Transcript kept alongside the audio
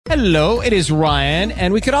Hello, it is Ryan,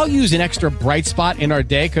 and we could all use an extra bright spot in our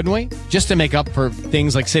day, couldn't we? Just to make up for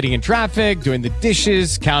things like sitting in traffic, doing the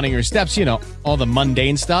dishes, counting your steps, you know, all the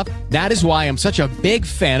mundane stuff. That is why I'm such a big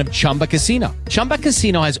fan of Chumba Casino. Chumba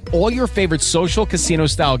Casino has all your favorite social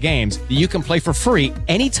casino-style games that you can play for free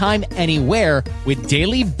anytime, anywhere with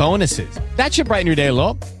daily bonuses. That should brighten your day a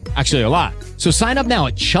little. Actually, a lot. So sign up now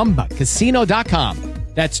at ChumbaCasino.com.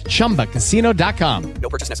 That's ChumbaCasino.com. No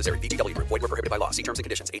purchase necessary. VGW Group. Void where prohibited by law. See terms and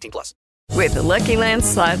conditions. 18+. With the Lucky Land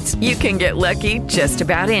Slots, you can get lucky just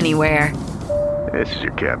about anywhere. This is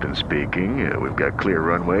your captain speaking. We've got clear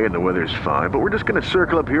runway and the weather's fine, but we're just going to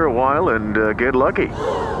circle up here a while and get lucky.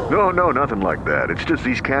 No, nothing like that. It's just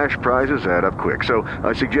these cash prizes add up quick. So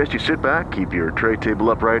I suggest you sit back, keep your tray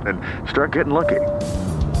table upright, and start getting lucky.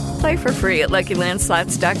 Play for free at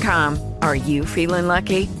LuckyLandSlots.com. Are you feeling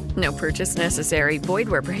lucky? No purchase necessary. Void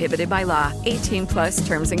where prohibited by law. 18+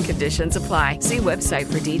 terms and conditions apply. See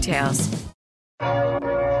website for details.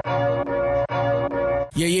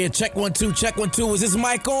 Yeah, check 1 2, check 1 2. Is this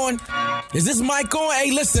mic on? Is this mic on?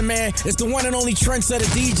 Hey, listen, man. It's the one and only trendsetter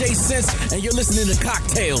DJ Sense, and you're listening to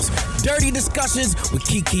Cocktails. Dirty discussions with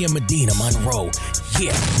Kiki and Medina Monroe.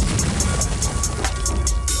 Yeah.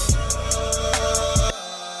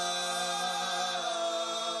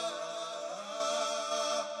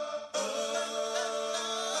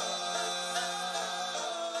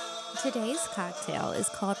 Today's cocktail is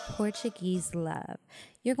called Portuguese Love.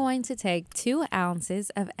 You're going to take 2 ounces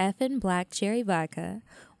of effin' black cherry vodka,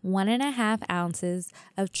 1.5 ounces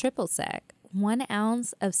of triple sec, 1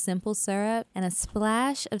 ounce of simple syrup, and a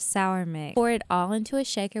splash of sour mix. Pour it all into a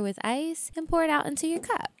shaker with ice and pour it out into your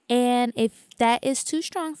cup. And if that is too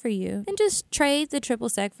strong for you, then just trade the triple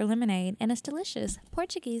sec for lemonade, and it's delicious.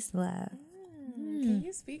 Portuguese Love. Can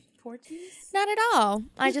you speak Portuguese? Not at all.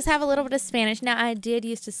 I just have a little bit of Spanish. Now, I did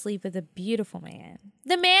used to sleep with a beautiful man.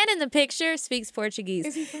 The man in the picture speaks Portuguese.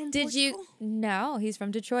 Is he from Did Portugal? you? No, he's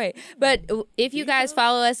from Detroit. But if you guys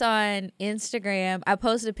follow us on Instagram, I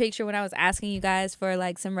posted a picture when I was asking you guys for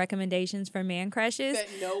like some recommendations for man crushes. That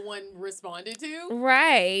no one responded to?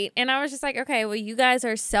 Right. And I was just like, okay, well, you guys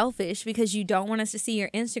are selfish because you don't want us to see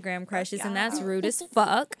your Instagram crushes, and that's rude as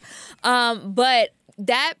fuck. But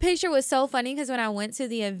that picture was so funny because when I went to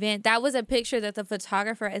the event, that was a picture that the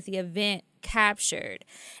photographer at the event captured.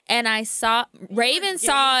 And I saw, Raven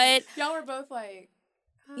saw it. Y'all were both like,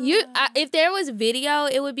 if there was video,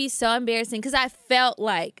 it would be so embarrassing because I felt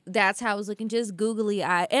like that's how I was looking, just googly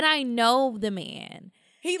eyed. And I know the man.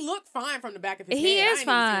 he looked fine from the back of his He head. is I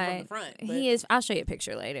fine. didn't even see him from the front. But He is. I'll show you a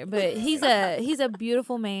picture later. But he's a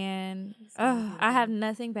beautiful man. Oh, I have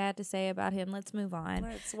nothing bad to say about him. Let's move on.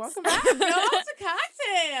 Let's welcome back. Go to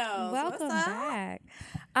Cocktails. Welcome What's up? back.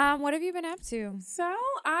 What have you been up to? So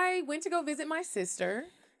I went to go visit my sister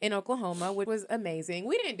in Oklahoma, which was amazing.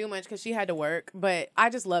 We didn't do much because she had to work, but I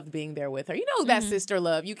just loved being there with her. You know that sister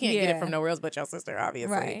love. You can't get it Yeah. from nowhere else but your sister,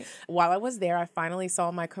 obviously. Right. While I was there, I finally saw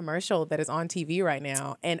my commercial that is on TV right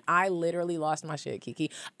now, and I literally lost my shit, Kiki.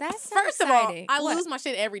 That's so First of all, exciting. I What? lose my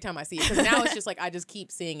shit every time I see it because now it's just like I just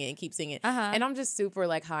keep seeing it and keep seeing it. And I'm just super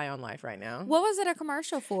like high on life right now. What was it a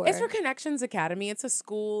commercial for? It's for Connections Academy. It's a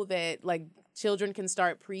school that like children can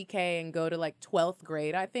start pre-K and go to like 12th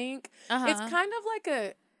grade, I think. It's kind of like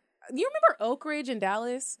a... You remember Oak Ridge in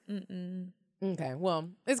Dallas? Mm-mm. Okay, well,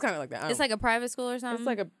 it's kind of like that. It's like a private school or something? It's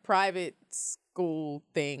like a private school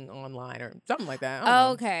thing online or something like that. I don't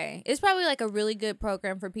know. Okay. It's probably like a really good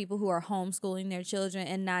program for people who are homeschooling their children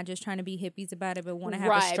and not just trying to be hippies about it, but want to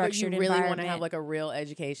have a structured but you really want to environment. have like a real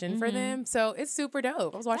education for them. So it's super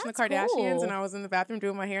dope. I was watching the Kardashians cool. and I was in the bathroom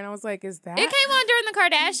doing my hair and I was like, is that? It came on during the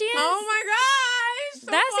Kardashians? Oh my gosh.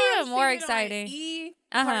 So That's fun. even more I've seen it on exciting.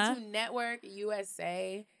 Cartoon Network,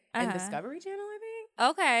 USA, and Discovery Channel, I think.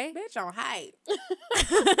 Okay. Bitch on hype. What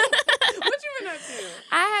you been up to?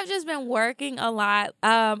 I have just been working a lot.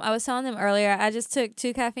 I was telling them earlier, I just took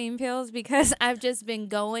 2 caffeine pills because I've just been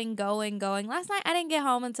going. Last night, I didn't get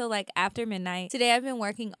home until like after midnight. Today, I've been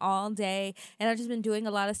working all day, and I've just been doing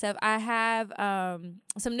a lot of stuff. I have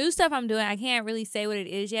some new stuff I'm doing. I can't really say what it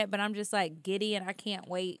is yet, but I'm just like giddy, and I can't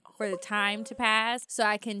wait for the time to pass so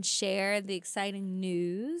I can share the exciting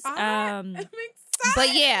news. I'm excited.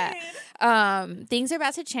 But yeah, things are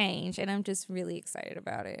about to change, and I'm just really excited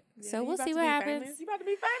about it. Yeah, so you we'll about see to what be happens. famous? You about to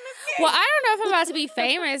be famous? Well, I don't know if I'm about to be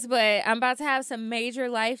famous, but I'm about to have some major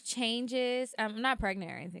life changes. I'm not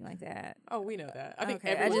pregnant or anything like that. Oh, we know that. I think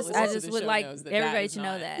Okay, everyone I listening to just the would show like knows that everybody is to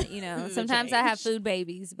know not that. You know, the sometimes I have change. food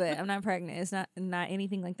babies, but I'm not pregnant. It's not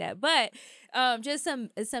anything like that. But just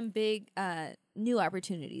some big new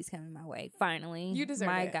opportunities coming my way. Finally, You deserve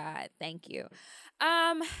my it. God, thank you.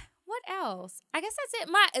 What else? I guess that's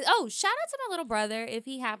it. Shout out to my little brother if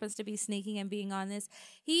he happens to be sneaking and being on this.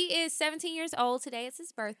 He is 17 years old today. It's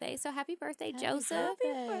his birthday. So happy birthday, Joseph.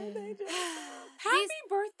 Happy birthday, Joseph. Happy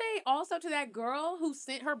birthday also to that girl who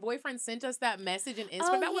her boyfriend sent us that message in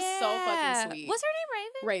Instagram. That was so fucking sweet. What's her name,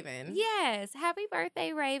 Raven? Raven. Yes. Happy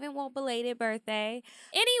birthday, Raven. Well, belated birthday.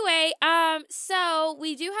 Anyway, so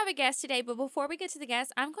we do have a guest today, but before we get to the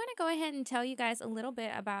guest, I'm going to go ahead and tell you guys a little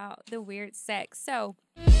bit about the weird sex. So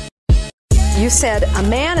you said a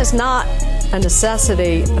man is not a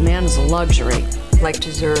necessity, a man is a luxury. Like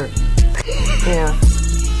dessert. Yeah.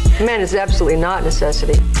 A man is absolutely not a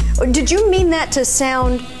necessity. Did you mean that to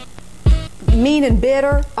sound mean and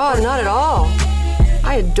bitter? Oh, not at all.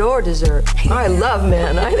 I adore dessert. I love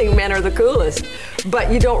men. I think men are the coolest.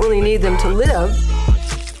 But you don't really need them to live.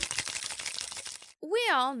 we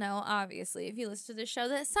all know, obviously, if you listen to the show,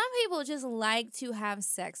 that some people just like to have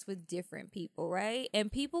sex with different people, right?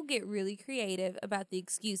 And people get really creative about the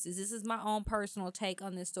excuses. This is my own personal take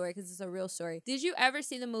on this story because it's a real story. Did you ever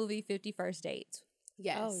see the movie 50 First Dates?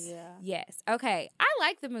 Yes. Oh, yeah. Yes. Okay. I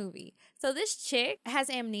like the movie. So this chick has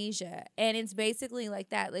amnesia, and it's basically like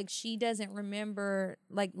that. Like, she doesn't remember,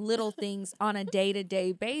 like, little things on a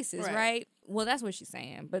day-to-day basis, right? Well, that's what she's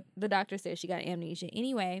saying, but the doctor says she got amnesia.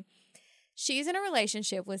 Anyway, she's in a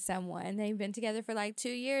relationship with someone. They've been together for, like, 2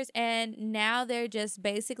 years, and now they're just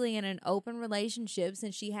basically in an open relationship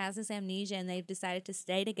since she has this amnesia, and they've decided to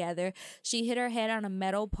stay together. She hit her head on a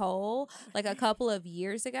metal pole, like, a couple of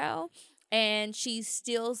years ago. And she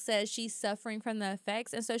still says she's suffering from the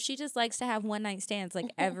effects. And so she just likes to have one-night stands, like,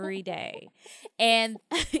 every day. And,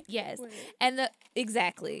 yes. Wait. And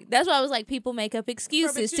exactly. That's why I was like, people make up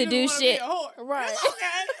excuses to do shit. Right.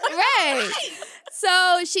 Right.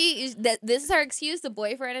 So this is her excuse. The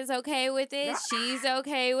boyfriend is okay with it. She's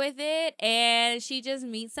okay with it. And she just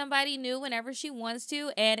meets somebody new whenever she wants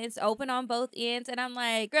to. And it's open on both ends. And I'm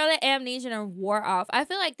like, girl, that amnesia done wore off. I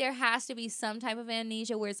feel like there has to be some type of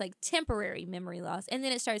amnesia where it's like temporary memory loss. And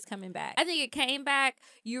then it starts coming back. I think it came back.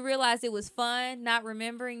 You realized it was fun, not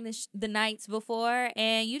remembering the nights before.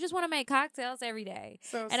 And you just want to make cocktails every day.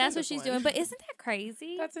 And that's what she's doing. But isn't that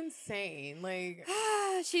crazy? That's insane. Like,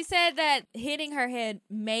 she said that hitting her head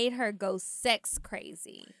made her go sex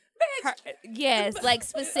crazy. Yes, like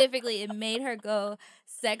specifically, it made her go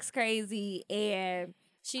sex crazy, and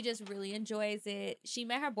she just really enjoys it. She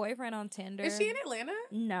met her boyfriend on Tinder. Is she in Atlanta?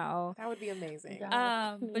 No. That would be amazing.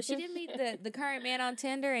 But she did meet the current man on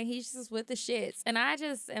Tinder, and he's just with the shits. And I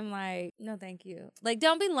just am like, no, thank you. Like,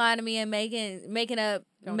 don't be lying to me and making up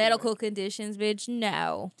medical conditions, bitch.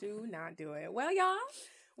 No. Do not do it. Well, y'all,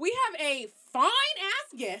 we have a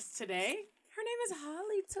fine-ass guest today. Her name is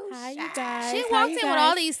Holly Tushe. Hi, you guys. She walked in with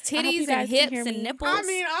all these titties and hips and nipples. I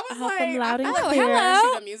mean, I was like, I'm loud and I clear. hello.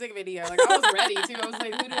 Shoot a music video. Like, I was ready to. I was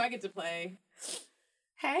like, who do I get to play?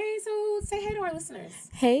 Hey, so say hey to our listeners.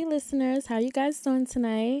 Hey, listeners. How you guys doing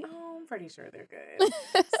tonight? Oh, I'm pretty sure they're good.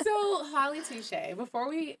 So, Holly Tushe,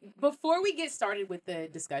 before we get started with the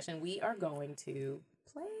discussion, we are going to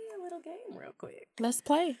play a little game real quick. Let's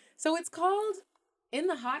play. So, it's called In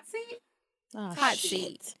the Hot Seat. Oh, Hot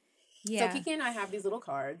seat. Yeah. So Kiki and I have these little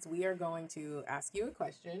cards. We are going to ask you a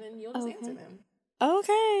question, and you'll just answer them.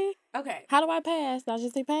 Okay. Okay. How do I pass? Do I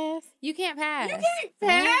just say pass? You can't pass. You can't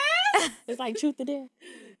pass? It's like truth or dare.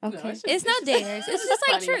 Okay. No, It's no dares. It's just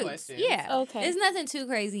like truth. Questions. Yeah. Okay. It's nothing too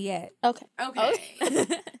crazy yet. Okay.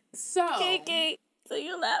 Okay. So. Kiki. So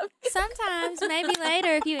you love. Sometimes, maybe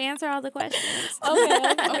later if you answer all the questions.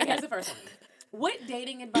 Okay, here's the first one. What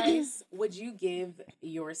dating advice would you give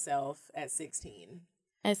yourself at 16?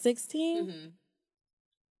 At 16? Mm-hmm.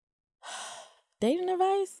 Dating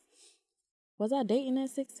advice? Was I dating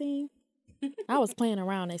at 16? I was playing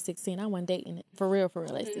around at 16. I wasn't dating it for real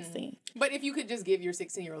at 16. But if you could just give your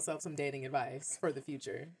 16-year-old self some dating advice for the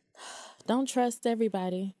future. Don't trust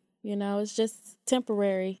everybody. You know, it's just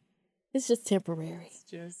temporary. It's just temporary. It's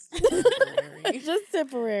just temporary. It's just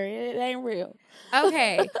temporary. It ain't real.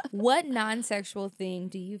 Okay. What non-sexual thing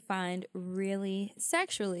do you find really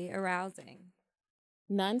sexually arousing?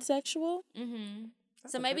 Non-sexual? Mm-hmm.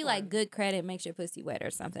 So maybe like good credit makes your pussy wet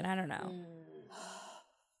or something. I don't know.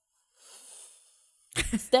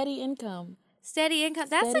 Steady income. Steady income.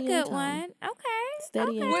 That's Steady a good income. one. Okay.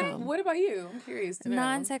 Steady income. What about you? I'm curious to know.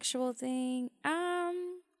 Non-sexual thing. I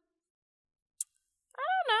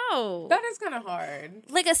don't know. That is kind of hard.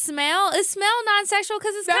 Like a smell. Is smell non-sexual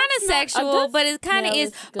because it's kind of sexual, but it kind of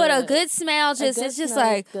is. But a good smell it's just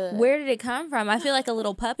like, where did it come from? I feel like a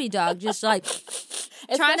little puppy dog just like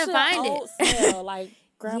trying to find it. Smell, like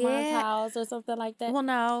grandma's house or something like that. Well,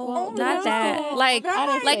 no, Well, not no. that. Like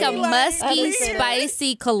didn't like say a that. musky, I didn't say that.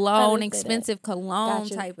 spicy cologne, say that. expensive cologne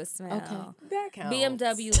Gotcha. type of smell. Okay. That counts.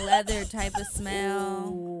 BMW leather type of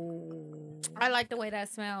smell. I like the way that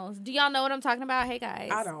smells. Do y'all know what I'm talking about? Hey guys.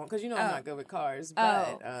 I don't, because I'm not good with cars.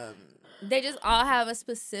 But They just all have a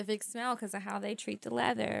specific smell because of how they treat the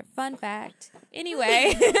leather. Fun fact.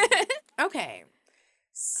 Anyway. okay.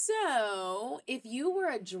 So, if you were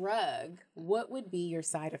a drug, what would be your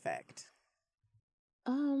side effect?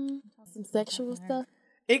 Some sexual stuff.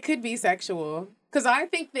 It could be sexual. Because I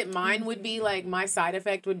think that mine would be like, my side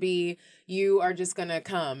effect would be you are just going to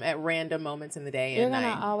come at random moments in the day You're and going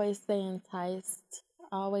night. to always stay enticed.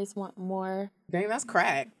 Always want more. Dang, that's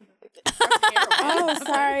crack. Oh,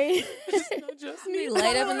 sorry. Just Be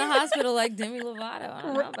laid up in the hospital like Demi Lovato. I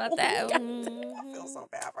don't know about that. I feel so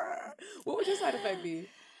bad for her. What would your side effect be?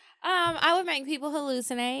 I would make people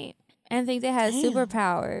hallucinate and think they had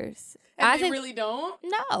superpowers. And they really don't?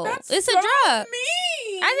 No, That's it's a so drug.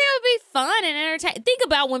 mean. I think it would be fun and entertaining. Think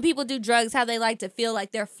about when people do drugs, how they like to feel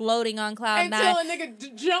like they're floating on cloud Until nine. a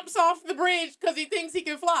nigga jumps off the bridge because he thinks he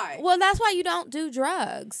can fly. Well, that's why you don't do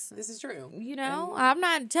drugs. This is true. You know, I'm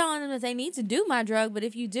not telling them that they need to do my drug, but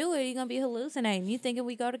if you do it, you're gonna be hallucinating. You thinking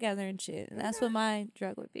we go together and shit. That's what my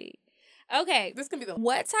drug would be. Okay, This can be the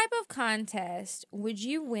what type of contest would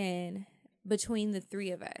you win between the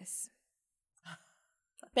three of us?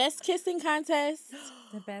 Best kissing contest.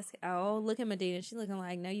 The best. Oh, look at Medina. She's looking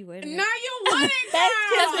like, no, you wouldn't. No, you wouldn't. Best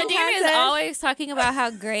Because kissing Medina is contest. always talking about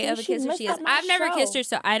how great of a She kisser messed she is. up my I've never show. kissed her,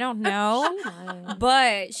 so I don't know.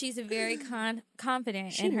 But she's very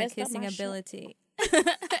confident She in her messed up kissing my show. ability.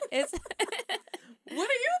 It's What do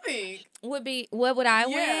you think? what would I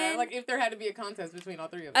Yeah, win? like if there had to be a contest between all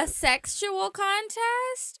three of A us. sexual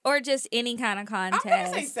contest or just any kind of contest? I'm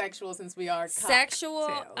gonna say sexual since we are Sexual.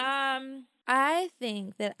 cocktails. I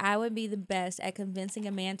think that I would be the best at convincing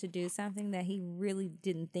a man to do something that he really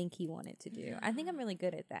didn't think he wanted to do. I think I'm really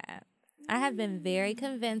good at that. I have been very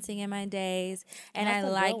convincing in my days, and That's I a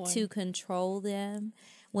good like one. to control them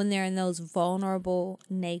when they're in those vulnerable,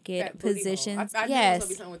 naked That booty positions. hole. I knew it was Yes. gonna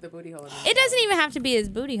be something with the booty hole. It doesn't even have to be his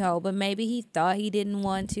booty hole, but maybe he thought he didn't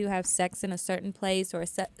want to have sex in a certain place or a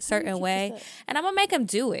certain way, and I'm gonna make him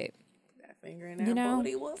do it. That finger in that You know,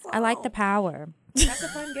 booty was I like the on. power. That's a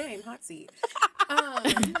fun game. Hot seat.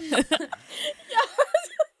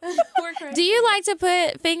 We're crazy. Do you like to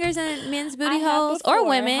put fingers in men's booty I have holes or before,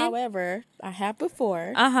 women? However, I have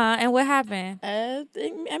before. And what happened? I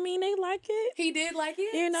mean, they like it. He did like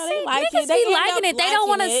it. You know, See, they like niggas it. They be end liking up it. They don't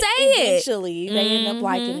wanna liking say it. Eventually, they end up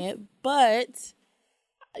liking Mhm. it. But,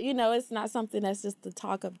 you know, it's not something that's just the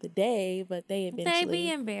talk of the day, but they eventually. They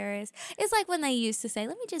be embarrassed. It's like when they used to say,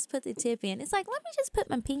 "Let me just put the tip in." It's like, "Let me just put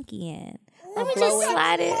my pinky in. Let me blow just it.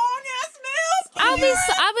 slide it." Long ass nails. I'll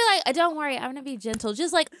be like, "Don't worry, I'm gonna be gentle."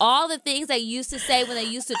 Just like all the things they used to say when they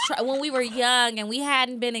used to try when we were young and we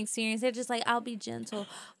hadn't been experienced. They're just like, "I'll be gentle.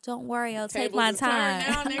 Don't worry, I'll take my Tables is turned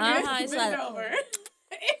time." now, nigga. It's Bend like, over.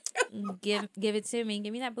 give it to me.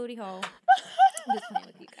 Give me that booty hole. I'm just playing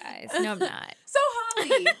with you guys. No, I'm not. So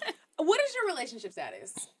Holly, what is your relationship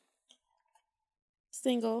status?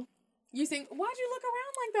 Single. You think? Why'd you look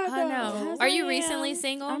around like I that though? know. Are you I recently am.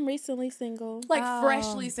 single? I'm recently single. Like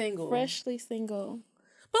freshly single. Freshly single.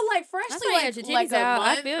 But like freshly, That's why you like, got your like titties a out. I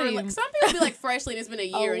month. feel Or you. like, some people be like freshly and it's been a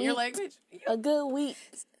year, and you're like, week. bitch. A good week.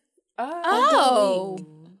 Oh,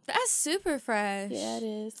 that's super fresh. Yeah, it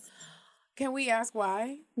is. Can we ask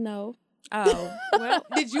why? No. Oh, well.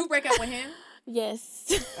 Did you break up with him? Yes.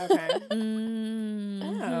 Okay.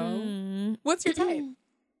 Mm-hmm. Oh. What's your type?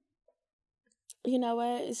 You know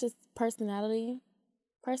what? It's just personality.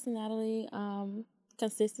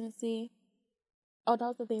 Consistency. Oh,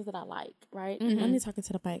 those are things that I like, right? Mhm. Let me talk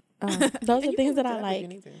into the mic. Those are You things can that I get up if like. you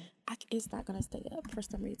need to. It's not gonna stay up for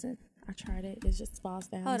some reason. I tried it. It just falls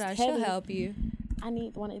down. Hold It's on, heavy. she'll help you. I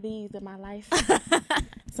need one of these in my life.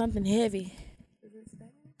 Something heavy.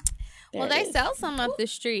 Well, There it they is. sell some up the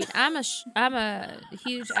street. I'm a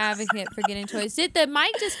huge advocate for getting toys. Did the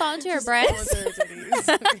mic just fall into her breast?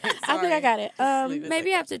 I think I got it. Maybe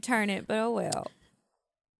you have to turn it, but oh well.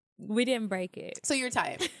 We didn't break it. So your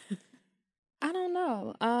type? I don't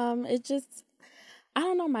know. It just I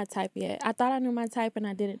don't know my type yet. I thought I knew my type and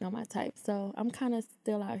I didn't know my type. So I'm kind of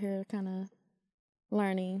still out here kind of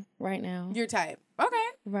learning right now. Your type. Okay.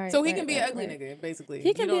 Right. So he right, can be right, an ugly right. nigga, basically.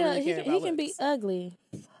 He can You be don't really care he about can be looks. ugly.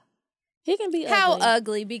 He can be How ugly.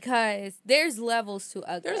 ugly? Because there's levels to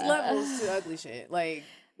ugly. There's levels to ugly shit. Like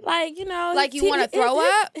Like, you know, Like his you wanna teeth- throw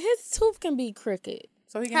his- up? His tooth can be crooked.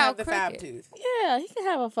 so he can How have the fab crooked? tooth. Yeah, he can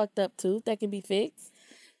have a fucked up tooth that can be fixed.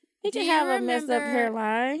 He can have a messed up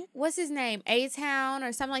hairline. What's his name? A-Town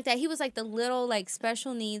or something like that. He was like the little like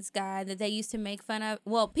special needs guy that they used to make fun of.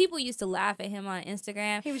 Well, people used to laugh at him on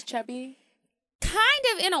Instagram. He was chubby. Kind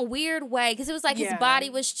of in a weird way, because it was like his body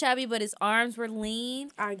was chubby, but his arms were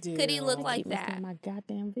lean. I do. Could he look like that? My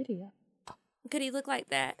goddamn video. Could he look like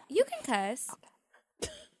that? You can cuss.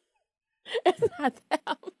 It's not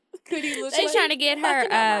that. Could he look? She's trying to get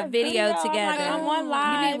her video together. Like, I'm on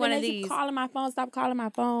live. You need one of and they these. keep calling my phone. Stop calling my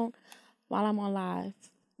phone while I'm on live.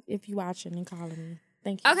 If you watching and calling me.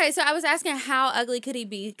 Thank you. Okay, so I was asking how ugly could he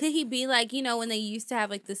be? Could he be like, you know, when they used to have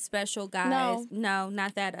like the special guys? No,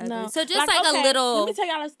 not that ugly. No. So just like a little. Let me tell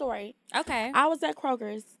y'all a story. Okay. I was at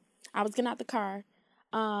Kroger's. I was getting out the car.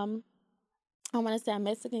 I want to say a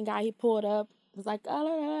Mexican guy. He pulled up. Was like,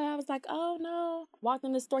 oh, I was like, oh no. Walked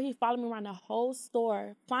in the store. He followed me around the whole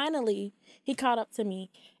store. Finally, he caught up to me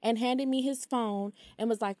and handed me his phone and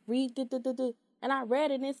was like, read. And I read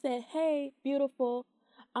it and it said, hey, beautiful.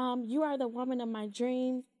 You are the woman of my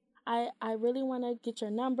dreams. I really want to get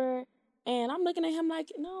your number. And I'm looking at him like,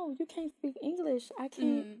 no, you can't speak English. I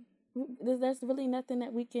can't. There's really nothing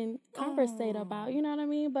that we can conversate about. You know what I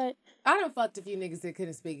mean? But I done fucked a few niggas that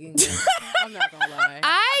couldn't speak English. I'm not gonna lie.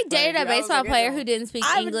 I dated a baseball player who didn't speak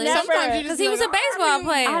English because he was a baseball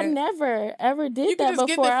player. I never ever did that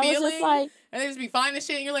before. I was just like, and they just be finding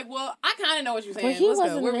shit, and you're like, well, I kind of know what you're saying.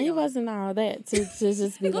 Well, he wasn't all that to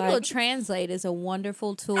just be Google like. Translate is a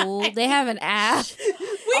wonderful tool. They have an app.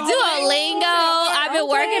 Duolingo. I've been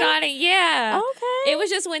working on it. Yeah. Okay. It was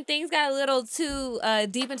just when things got a little too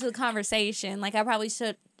deep into the conversation. Like I probably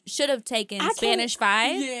should have taken Spanish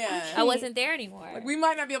 5. Yeah. I wasn't there anymore. Like, we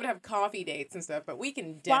might not be able to have coffee dates and stuff, but we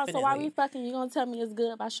can definitely. So while we fucking, you gonna tell me it's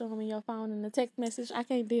good by showing me your phone and the text message? I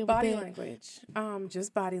can't deal with body that. language.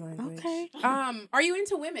 Just body language. Okay. Are you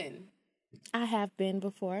into women? I have been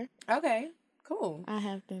before. Okay. Cool. I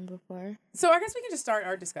have been before. So I guess we can just start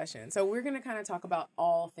our discussion. So we're gonna kind of talk about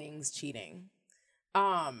all things cheating.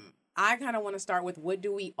 I kind of want to start with, what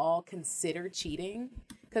do we all consider cheating?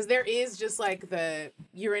 Because there is just like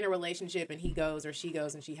you're in a relationship and he goes or she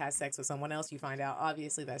goes and she has sex with someone else, you find out,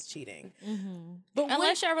 obviously that's cheating. Mm-hmm. But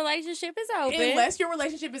unless your relationship is open. Unless your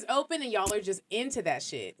relationship is open and y'all are just into that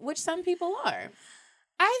shit, which some people are.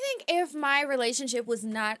 I think if my relationship was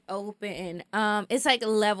not open, it's like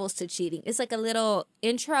levels to cheating. It's like a little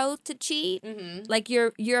intro to cheat. Mm-hmm. Like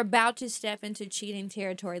you're about to step into cheating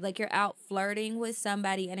territory. Like you're out flirting with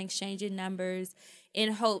somebody and exchanging numbers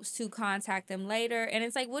in hopes to contact them later. And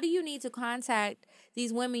it's like, what do you need to contact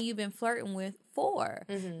these women you've been flirting with for?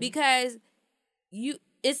 Mm-hmm. Because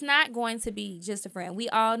it's not going to be just a friend. We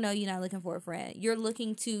all know you're not looking for a friend. You're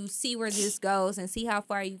looking to see where this goes and see how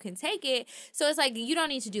far you can take it. So it's like, you don't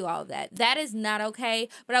need to do all of that. That is not okay,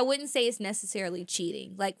 but I wouldn't say it's necessarily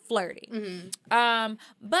cheating, like flirting. Mm-hmm.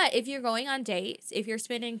 But if you're going on dates, if you're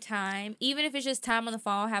spending time, even if it's just time on the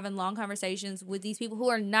phone, having long conversations with these people who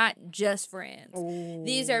are not just friends. Ooh.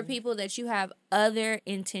 These are people that you have other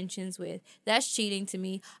intentions with. That's cheating to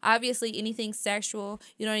me. Obviously, anything sexual,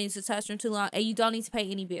 you don't need to touch them too long, and you don't need to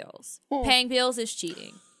pay any bills. Paying bills is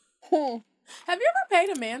cheating. Have you ever paid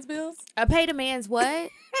a man's bills? I paid a man's what? Girl,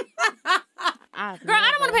 I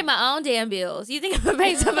don't want to pay my own damn bills. You think I'm going to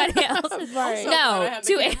pay somebody else's? Right. No.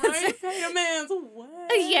 To answer. Pay a man's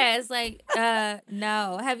what? Yes, like,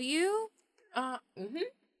 no. Have you? Mm-hmm.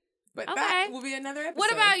 But okay. That will be another episode.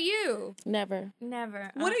 What about you? Never.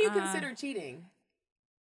 What do you consider cheating?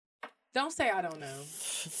 Don't say I don't know.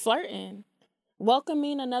 Flirting.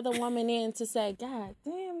 Welcoming another woman in to say, God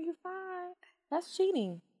damn, you fine. That's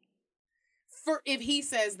cheating. For if he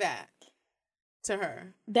says that to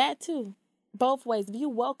her. That too. Both ways. If you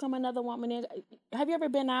welcome another woman in, have you ever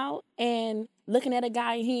been out and looking at a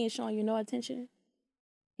guy and he ain't showing you no attention?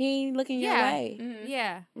 He ain't looking your way. Mm-hmm.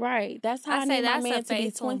 Yeah. Right. That's how I need my man to be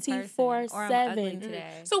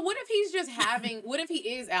 24/7. So what if he's just what if he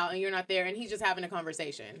is out and you're not there and he's just having a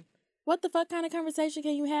conversation? What the fuck kind of conversation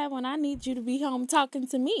can you have when I need you to be home talking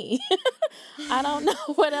to me? I don't know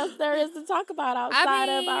what else there is to talk about outside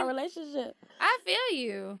of our relationship. I feel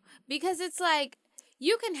you. Because it's like,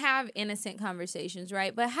 you can have innocent conversations,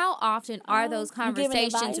 right? But how often are those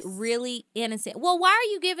conversations really innocent? Well, why are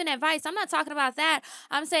you giving advice? I'm not talking about that.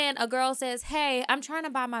 I'm saying a girl says, hey, I'm trying to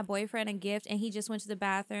buy my boyfriend a gift, and he just went to the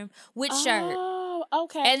bathroom. Which shirt? Oh,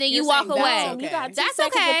 okay. And then you walk away. Okay. You got that's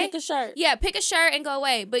okay. Pick a shirt. Yeah, pick a shirt and go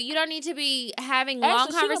away. But you don't need to be having long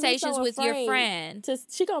conversations with your friend.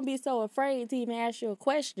 She gonna be so afraid to even ask you a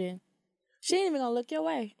question. She ain't even gonna look your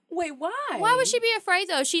way. Wait, why? Why would she be afraid,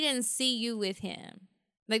 though, if she didn't see you with him?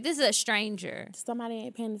 Like, this is a stranger. Somebody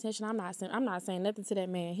ain't paying attention. I'm not saying nothing to that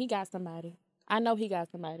man. He got somebody. I know he got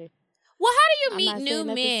somebody. Well, how do you I'm meet not saying new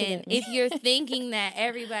nothing to men them. if you're thinking that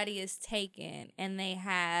everybody is taken and they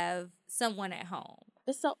have someone at home?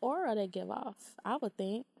 It's the aura they give off, I would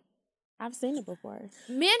think. I've seen it before.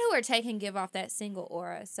 Men who are taken give off that single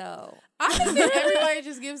aura, so I think that everybody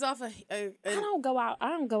just gives off a I don't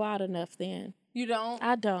go out enough then. You don't?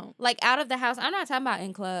 I don't. like out of the house. I'm not talking about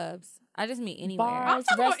in clubs. I just mean anywhere. Bars,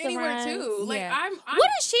 I'm talking about anywhere restaurants. too. Like Yeah. I'm What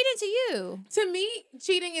is cheating to you? to me,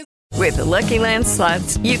 cheating is With the Lucky Land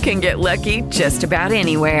Slots, you can get lucky just about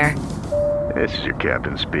anywhere. This is your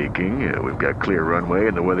captain speaking. We've got clear runway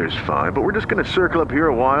and the weather's fine, but we're just going to circle up here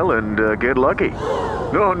a while and get lucky.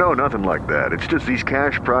 No, nothing like that. It's just these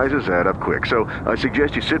cash prizes add up quick. So I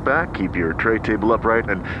suggest you sit back, keep your tray table upright,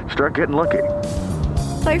 and start getting lucky.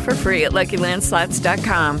 Play for free at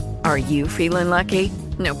LuckyLandSlots.com. Are you feeling lucky?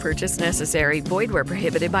 No purchase necessary. Void where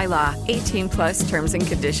prohibited by law. 18+ terms and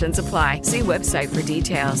conditions apply. See website for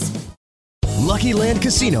details. Lucky Land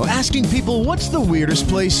Casino, asking people, what's the weirdest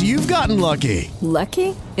place you've gotten lucky?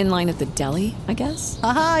 Lucky? In line at the deli, I guess?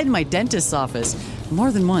 Aha, in my dentist's office.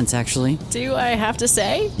 More than once, actually. Do I have to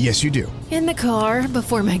say? Yes, you do. In the car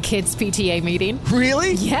before my kids' PTA meeting.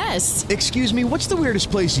 Really? Yes. Excuse me, what's the weirdest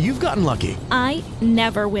place you've gotten lucky? I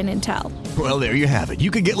never win and tell. Well, there you have it. You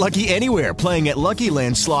can get lucky anywhere, playing at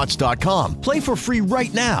LuckyLandSlots.com. Play for free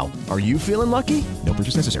right now. Are you feeling lucky? No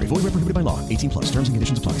purchase necessary. Void where prohibited by law. 18+. Terms and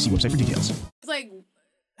conditions apply. See website for details. it's like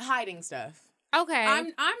hiding stuff. Okay.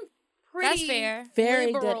 I'm pretty That's fair.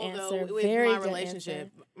 Very liberal, good answer. though, with Very my good relationship.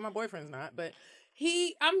 answer. My boyfriend's not, but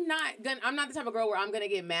I'm not the type of girl where I'm gonna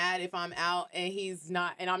get mad if I'm out and he's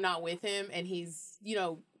not, and I'm not with him, and he's,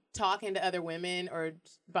 talking to other women or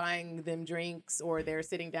buying them drinks, or they're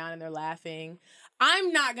sitting down and they're laughing.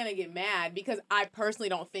 I'm not gonna get mad because I personally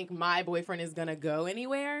don't think my boyfriend is gonna go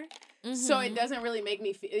anywhere. Mm-hmm. So it doesn't really make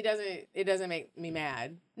me. It doesn't make me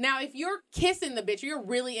mad. Now, if you're kissing the bitch, or you're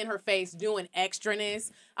really in her face doing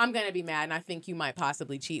extraness, I'm gonna be mad, and I think you might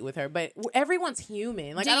possibly cheat with her. But everyone's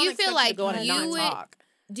human. Like, Do I don't you expect feel you like to go on and not you would- talk.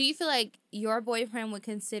 Do you feel like your boyfriend would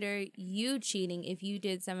consider you cheating if you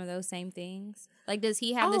did some of those same things? Like, does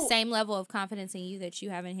he have the same level of confidence in you that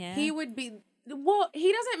you have in him? He would be. Well,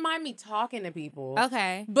 he doesn't mind me talking to people.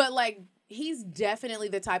 Okay. But, like, he's definitely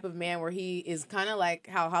the type of man where he is kind of like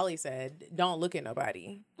how Holly said, don't look at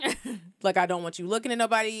nobody. Like, I don't want you looking at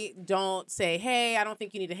nobody. Don't say, hey, I don't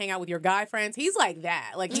think you need to hang out with your guy friends. He's like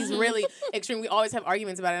that. Like, he's really extreme. We always have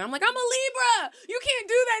arguments about it. And I'm like, I'm a Libra. You can't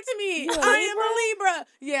do that to me. I am a Libra.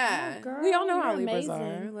 Yeah. Oh, girl, we all know how you're Libras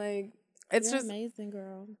amazing. are. Like, it's You're just amazing,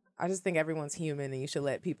 girl. I just think everyone's human and you should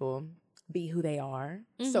let people be who they are.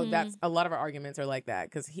 So Mhm. that's a lot of our arguments are like that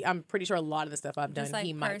because I'm pretty sure a lot of the stuff I've done Just like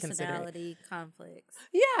he might consider. personality conflicts.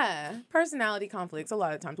 Yeah, personality conflicts a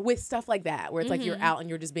lot of times with stuff like that where it's like you're Mhm. out and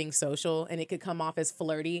you're just being social and it could come off as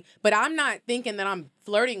flirty. But I'm not thinking that I'm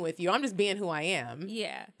flirting with you. I'm just being who I am.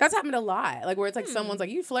 Yeah. That's happened a lot. Like where it's like someone's like,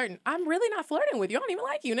 you flirting. I'm really not flirting with you. I don't even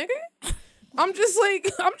like you, nigga. I'm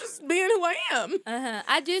just being who I am. Uh-huh.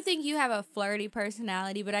 I do think you have a flirty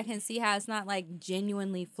personality, but I can see how it's not like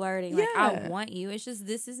genuinely flirting. Like, I Yeah. want you. It's just,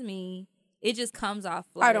 this is me. It just comes off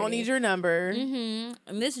flirty. I don't need your number. Mm-hmm.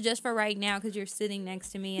 And this is just for right now because you're sitting next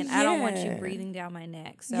to me and I don't want you Yeah. breathing down my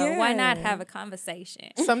neck. So why not Yeah. have a conversation?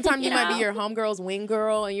 Sometimes you might know? be your homegirl's wing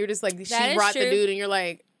girl and you're just like, she That is brought the true. dude and you're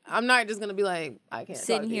like, I'm not just going to be like, I can't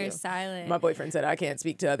Sitting talk to here you. silent. My boyfriend said I can't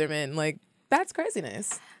speak to other men. Like, that's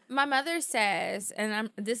craziness. My mother says, and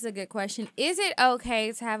this is a good question, is it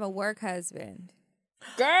okay to have a work husband?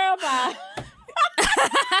 Girl, bye.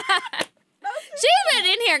 She's been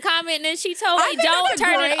in here commenting and she told me think don't that's a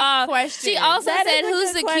turn great it off. question. She also That said, is a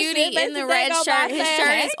who's good the question. cutie Makes in the the red day go shirt? by His fast.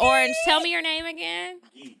 shirt is orange. Tell me your name again.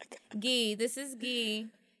 Gee, this is Gee.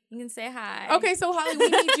 You can say hi. Okay, so Holly, we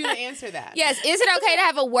need you to answer that. Yes, is it okay to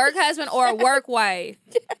have a work husband or a work wife?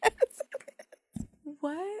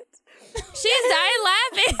 What? She's dying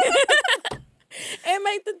laughing. And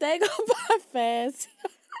make the day go by fast.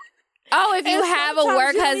 Oh, if you And have a sometimes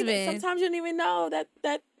work you don't even- husband. sometimes you don't even know that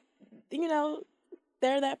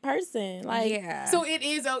they're that person. Like, Yeah. So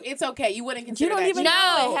it's okay. You wouldn't you consider don't that even cheating.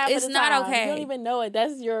 know it half of it's the not time. okay. You don't even know it.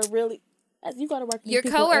 You go to work with Your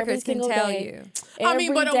people every coworkers can single tell day. you. I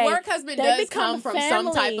mean, but a Every day. work husband They does become come from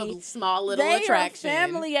some type family. of small little They attraction. are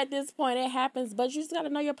family at this point. It happens, but you just gotta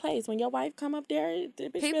know your place. When your wife come up there, the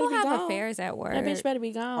bitch People better be have gone. affairs at work. That bitch better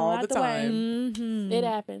be gone All out the the way. time. Mm-hmm. It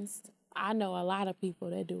happens. I know a lot of people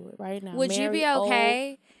that do it right now. Would you be Married,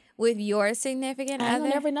 okay with your significant Old. I other? don't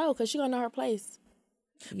never know because she gonna know her place.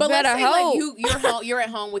 But let's better say hope. like you're at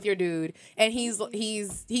home with your dude and he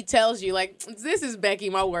tells you like, this is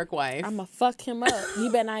Becky, my work wife. I'ma fuck him up. He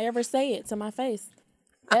better not ever say it to my face.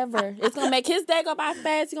 Ever. It's gonna make his day go by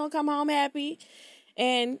fast. He gonna come home happy.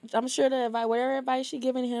 And I'm sure whatever advice she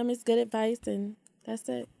giving him is good advice, and that's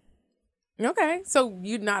it. Okay, so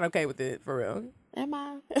you're not okay with it for real? Am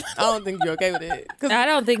I? I don't think you're okay with it. I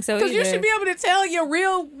don't think so either. Because you should be able to tell your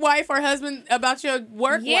real wife or husband about your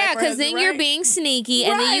work. Yeah, because then you're being sneaky,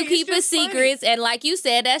 and then you keep a secrets, and like you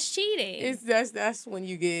said, that's cheating. That's when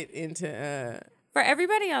you get into. For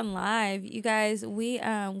everybody on live, you guys,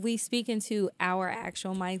 we speak into our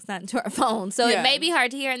actual mics, not into our phones. So it may be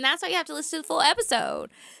hard to hear, and that's why you have to listen to the full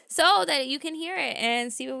episode so that you can hear it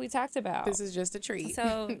and see what we talked about. This is just a treat.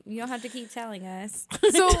 So you don't have to keep telling us.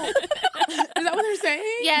 So is that what they're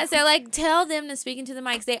saying? Yeah, so like tell them to speak into the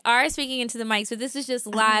mics. They are speaking into the mics, but this is just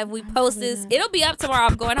live. We post this. It'll be up tomorrow.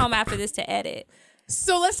 I'm going home after this to edit.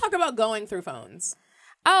 So let's talk about going through phones.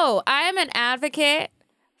 Oh, I am an advocate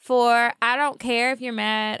for, I don't care if you're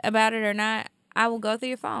mad about it or not, I will go through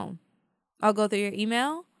your phone. I'll go through your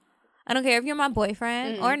email. I don't care if you're my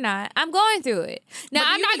boyfriend or not. I'm going through it. Now,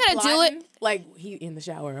 I'm not going to do it. Like, he in the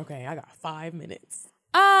shower. Okay, I got 5 minutes.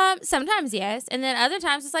 Sometimes, yes. And then other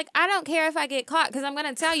times, it's like, I don't care if I get caught. Because I'm going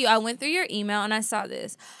to tell you, I went through your email and I saw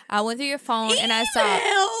this. I went through your phone and I saw...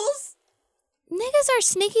 Emails? Niggas are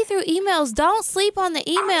sneaky through emails. Don't sleep on the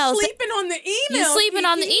emails. I'm sleeping on the emails. You're sleeping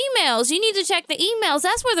on the emails. You need to check the emails.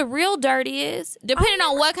 That's where the real dirty is. Depending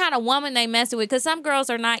on what kind of woman they messing with. Because some girls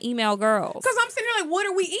are not email girls. Because I'm sitting here like, what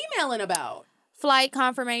are we emailing about? Flight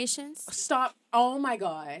confirmations. Stop. Oh my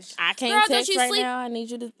gosh. I can't Girl, text don't you right sleep? now. I need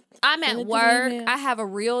you to. I'm at work. I have a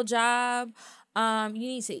real job. You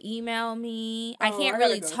need to email me. I can't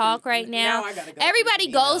really talk right now. Everybody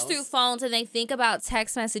goes through phones and they think about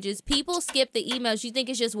text messages. People skip the emails. You think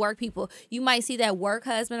it's just work people. You might see that work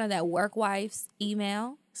husband or that work wife's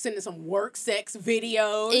email. Sending some work sex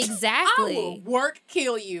videos. Exactly. I will work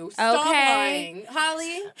kill you. Stop lying.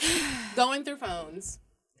 Holly, going through phones.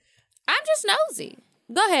 I'm just nosy.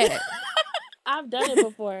 Go ahead. I've done it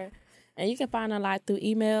before. And you can find a lot through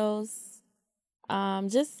emails.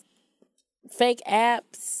 Just fake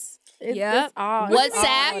apps. Yep.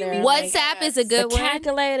 WhatsApp. WhatsApp is a good one.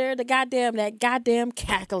 Calculator. That goddamn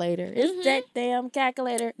calculator. It's that damn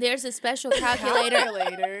calculator. There's a special calculator.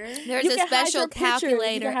 There's a special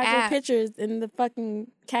calculator you can hide app. your pictures in the fucking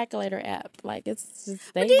calculator app. Like it's just.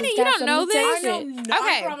 But Dina, you don't know this. I know.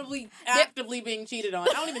 I'm probably actively being cheated on.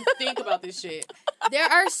 I don't even think about this shit. There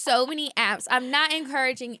are so many apps. I'm not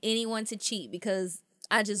encouraging anyone to cheat because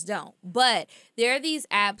I just don't. But there are these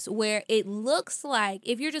apps where it looks like,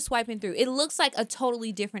 if you're just swiping through, it looks like a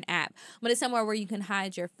totally different app. But it's somewhere where you can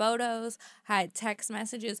hide your photos, hide text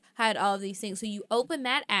messages, hide all of these things. So you open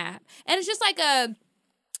that app, and it's just like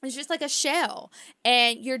a shell.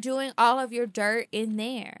 And you're doing all of your dirt in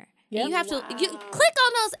there. Yep. You have to click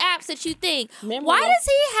on those apps that you think, why does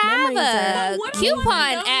he have a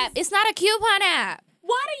coupon app? It's not a coupon app.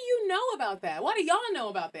 Why do you know about that? Why do y'all know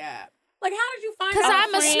about the app? Like, how did you find out? Because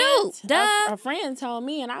I'm a snoop. Duh. A friend told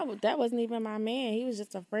me, and that wasn't even my man. He was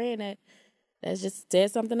just a friend that just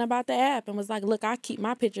said something about the app and was like, look, I keep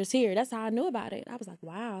my pictures here. That's how I knew about it. I was like,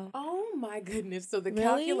 wow. Oh, my goodness. So the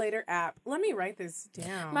calculator app. Let me write this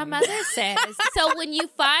down. My mother says, so when you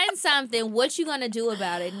find something, what you going to do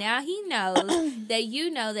about it? Now he knows that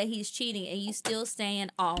you know that he's cheating and you still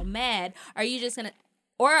staying all mad. Are you just going to...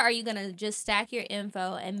 Or are you going to just stack your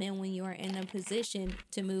info and then when you are in a position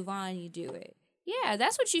to move on, you do it? Yeah,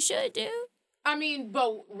 that's what you should do. I mean,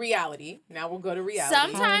 but reality. Now we'll go to reality.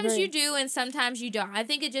 Sometimes you do and sometimes you don't. I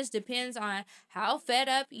think it just depends on how fed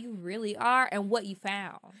up you really are and what you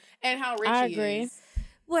found. And how rich he is.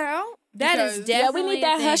 Well, that is definitely we need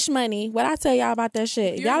that hush money. What I tell y'all about that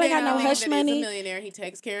shit? Y'all ain't got no hush money. He's a millionaire. He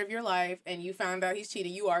takes care of your life and you found out he's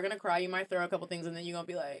cheating. You are going to cry. You might throw a couple things and then you're going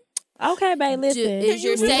to be like... Okay, babe, listen. Is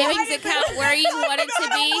your savings account where you want it to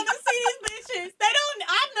be? I want to see these bitches.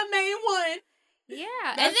 I'm the main one. Yeah.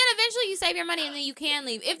 And then eventually you save your money and then you can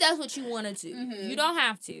leave if that's what you want to do. Mm-hmm. You don't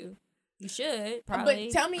have to. You should, probably.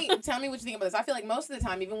 But tell me what you think about this. I feel like most of the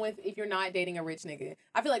time, even if you're not dating a rich nigga,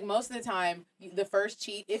 I feel like most of the time, the first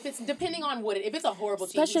cheat, if it's depending on if it's a horrible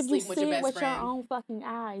cheat, you sleep with your best friend. Your own fucking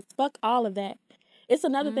eyes. Fuck all of that. It's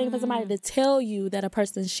another thing for somebody to tell you that a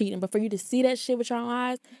person's cheating, but for you to see that shit with your own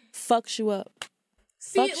eyes, fucks you up.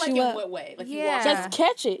 See it like in what way? Like you watch just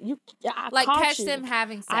catch it. I catch them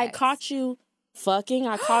having sex. I caught you fucking.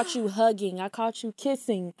 I caught you hugging. I caught you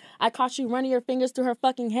kissing. I caught you running your fingers through her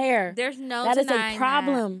fucking hair. There's no that is a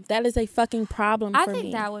problem. That is a fucking problem for me. I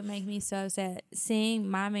think that would make me so sad. Seeing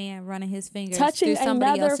my man running his fingers touching through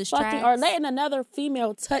somebody else's tracks. Or letting another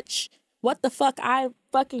female touch what the fuck I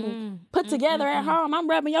fucking put together at home. I'm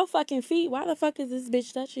rubbing your fucking feet. Why the fuck is this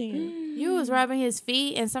bitch touching you? You was rubbing his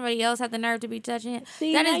feet and somebody else had the nerve to be touching it.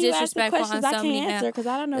 See, that is disrespectful on so many I can't answer because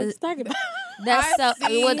I don't know what you're talking about. That's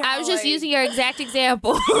I I was just using your exact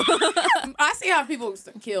example. I see how people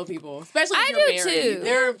kill people, especially if you're married. Too.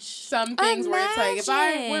 There are some things where it's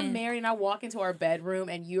like, if we're married and I walk into our bedroom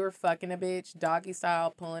and you're fucking a bitch, doggy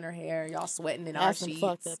style, pulling her hair, y'all sweating in our sheets.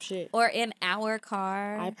 Fucked up shit. Or in our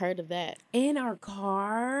car. I've heard of that. In our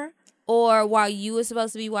car? Or while you were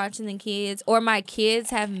supposed to be watching the kids, or my kids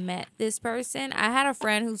have met this person. I had a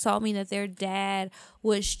friend who told me that their dad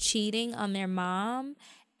was cheating on their mom,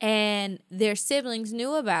 and their siblings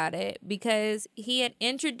knew about it because he had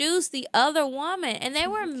introduced the other woman, and they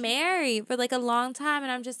were married for like a long time.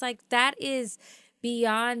 And I'm just like, that is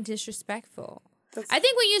beyond disrespectful. I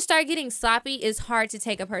think when you start getting sloppy, it's hard to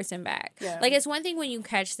take a person back. Yeah. Like, it's one thing when you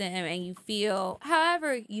catch them and you feel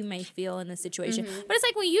however you may feel in the situation. But it's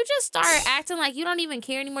like when you just start acting like you don't even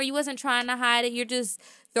care anymore. You wasn't trying to hide it. You're just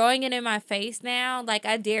throwing it in my face now. Like,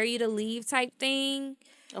 I dare you to leave type thing.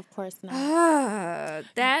 Of course not.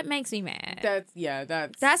 That makes me mad. That's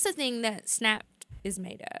the thing that Snapped is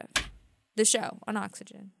made of. The show on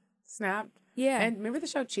Oxygen. Snapped? Yeah. And remember the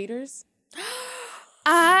show Cheaters?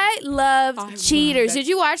 I loved Cheaters. Did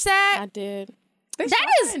you watch that? I did. That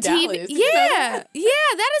is TV. Yeah. Yeah,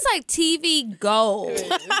 that is like TV gold. Like,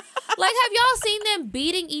 have y'all seen them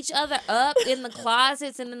beating each other up in the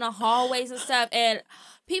closets and in the hallways and stuff? And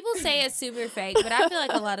people say it's super fake, but I feel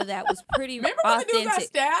like a lot of that was pretty Remember when authentic. the dude got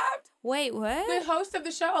stabbed? Wait, what? The host of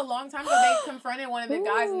the show a long time ago, they confronted one of the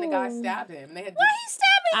guys, and the guy stabbed him. They had what he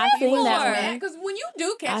stabbing I seen that one. Because when you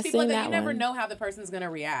do catch people like that, you never know how the person's gonna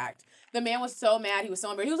react. The man was so mad. He was so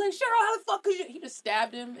embarrassed. He was like, Cheryl, how the fuck could you? He just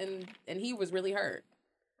stabbed him, and he was really hurt.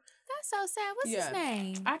 That's so sad. What's his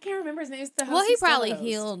name? I can't remember his name. It's the host. Well, he He's still the probably host.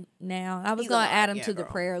 healed now. I was He's going to alive. add him Yeah, to the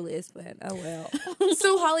girl. prayer list, but oh well.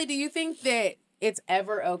 So, Holly, do you think that it's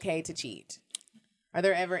ever okay to cheat? Are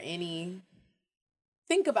there ever any...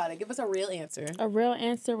 Think about it. Give us a real answer. A real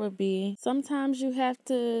answer would be sometimes you have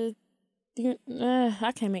to...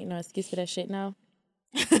 I can't make no excuse for that shit, no.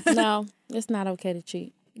 No, it's not okay to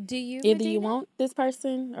cheat. Do you? Either Regina? you want this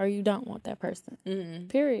person or you don't want that person. Mm-hmm.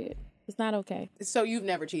 Period. It's not okay. So you've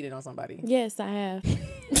never cheated on somebody? Yes, I have. But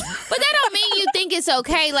that don't mean you think it's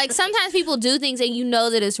okay. Like, sometimes people do things and you know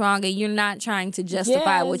that it's wrong and you're not trying to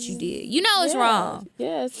justify what you did. You know it's wrong.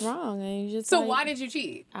 Yeah, it's wrong. And you just So why did you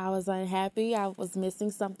cheat? I was unhappy. I was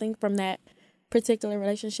missing something from that particular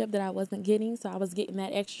relationship that I wasn't getting. So I was getting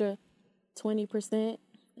that extra 20%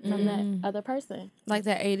 from that other person. Like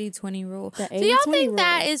that 80-20 rule. The 80-20 Do y'all think rule.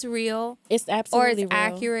 that is real? It's absolutely Or it's real.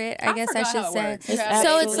 accurate, I guess I should say. It's So it's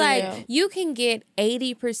absolutely like real. you can get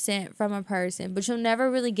 80% from a person, but you'll never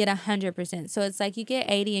really get 100%. So it's like you get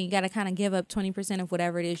 80 and you got to kind of give up 20% of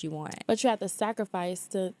whatever it is you want. But you have to sacrifice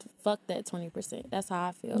to fuck that 20%. That's how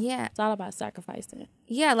I feel. Yeah. It's all about sacrificing.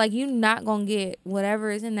 Yeah, like you're not going to get whatever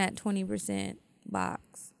is in that 20% box.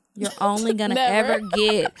 You're only going to ever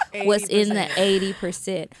get what's in the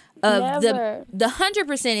 80% of Never. the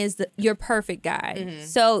 100% is your perfect guy.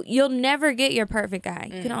 So you'll never get your perfect guy.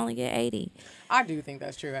 You can only get 80. I do think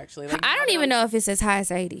that's true, actually. Like, I don't even know if it's as high as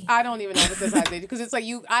 80. I don't even know if it's as high as 80 because it's like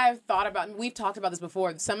I've thought about, and we've talked about this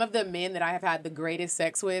before. Some of the men that I have had the greatest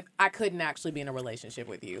sex with, I couldn't actually be in a relationship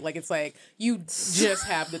with you. Like, it's like you just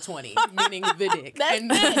have the 20, meaning the dick and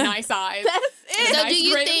nice eyes. That's it. So nice do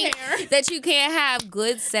you braided think hair. that you can't have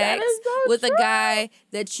good sex with a guy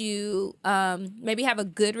that you maybe have a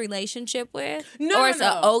good relationship with? No, or it's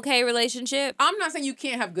an okay relationship? I'm not saying you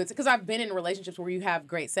can't have good sex because I've been in relationships where you have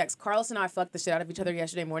great sex. Carlos and I fucked the shit out of each other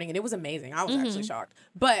yesterday morning, and it was amazing. I was actually shocked.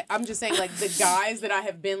 But I'm just saying, like, the guys that I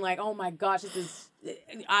have been like, oh my gosh, this is,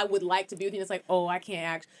 I would like to be with you. And it's like, oh, I can't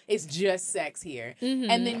act. It's just sex here.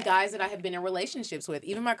 And then guys that I have been in relationships with,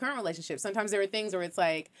 even my current relationship, sometimes there are things where it's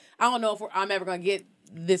like, I don't know if I'm ever going to get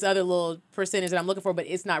this other little percentage that I'm looking for, but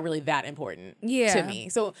it's not really that important to me.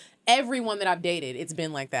 So everyone that I've dated, it's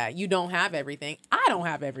been like that. You don't have everything. I don't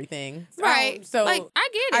have everything. Right. So like, I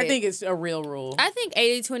get it. I think it's a real rule. I think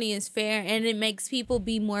 80-20 is fair, and it makes people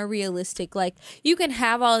be more realistic. Like, you can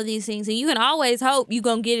have all of these things, and you can always hope you're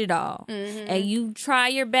going to get it all. And you try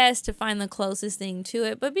your best to find the closest thing to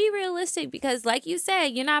it, but be realistic because, like you said,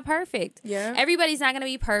 you're not perfect. Yeah. Everybody's not going to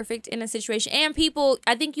be perfect in a situation. And people,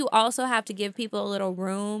 I think you also have to give people a little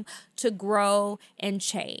room to grow and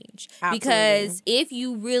change. Absolutely. Because if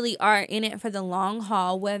you really are in it for the long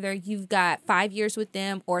haul, whether you've got 5 years with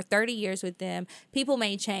them or 30 years with them, people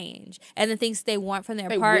may change. And the things they want from their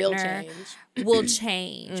partner will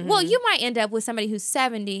change. Well, you might end up with somebody who's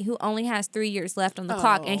 70 who only has 3 years left on the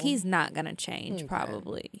clock, and he's not going to change,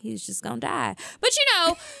 probably. He's just going to die. But, you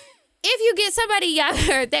know, if you get somebody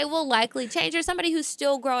younger, they will likely change, or somebody who's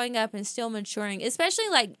still growing up and still maturing, especially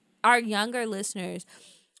like our younger listeners.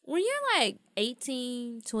 when you're like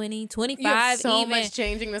 18, 20, 25, You have so even, much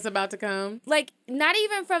changing that's about to come. like not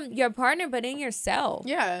even from your partner, but in yourself.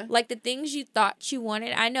 Yeah. Like the things you thought you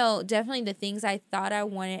wanted. I know definitely the things I thought I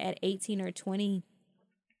wanted at 18 or 20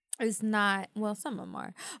 is not, well, some of them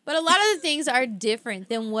are, but a lot of the things are different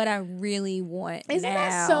than what I really want. Isn't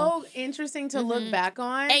that so interesting to look back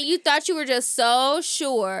on? And you thought you were just so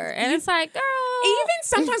sure. And it's like, girl. Even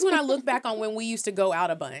sometimes when I look back on when we used to go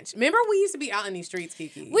out a bunch. Remember we used to be out in these streets,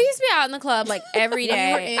 Kiki? We used to be out in the club like every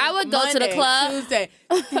day. I would go to the club. Tuesday,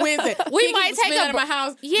 Wednesday. We Kiki might would take spend out of my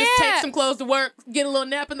house. Just take some clothes to work, get a little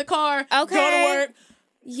nap in the car, go to work.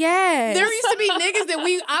 Yes. There used to be niggas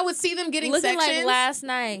that I would see them getting looking sections. like last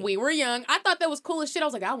night. We were young. I thought that was cool as shit. I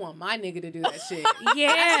was like, I want my nigga to do that shit.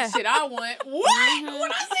 Yeah. That's the shit I want. What?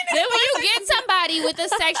 When I see that, Then when you get somebody with a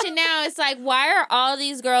section now, it's like, why are all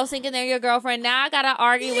these girls thinking they're your girlfriend? Now I gotta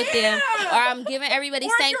argue with them, or I'm giving everybody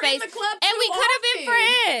stank face, and we could have been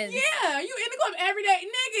friends. Yeah, you in the club every day,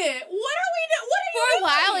 nigga. What are we doing? What are you For a doing?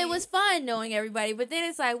 while, it was fun knowing everybody, but then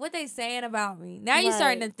it's like, what they saying about me? Now you're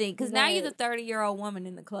starting to think, because now you're the 30-year-old woman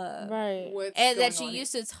in the club, right? And that you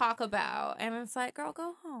used to talk about, and it's like, girl,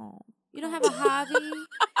 go home. You don't have a hobby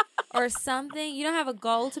or something. You don't have a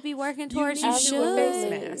goal to be working towards. You should. A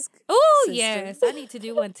face mask. Oh yes, I need to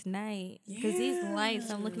do one tonight because these lights.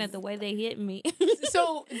 I'm looking at the way they hit me.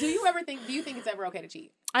 So, do you think it's ever okay to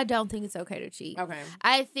cheat? I don't think it's okay to cheat. Okay.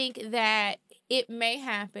 I think that it may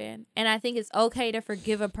happen, and I think it's okay to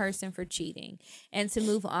forgive a person for cheating and to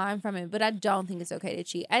move on from it, but I don't think it's okay to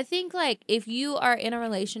cheat. I think, like, if you are in a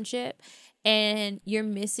relationship and you're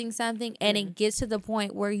missing something and it gets to the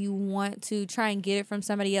point where you want to try and get it from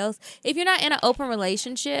somebody else, if you're not in an open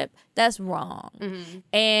relationship, that's wrong.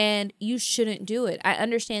 And you shouldn't do it. I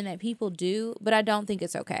understand that people do, but I don't think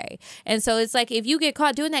it's okay. And so it's like, if you get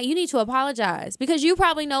caught doing that, you need to apologize because you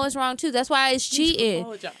probably know it's wrong too. That's why it's cheating.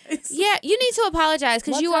 Yeah, you need to apologize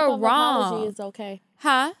because you are wrong. Apology is okay.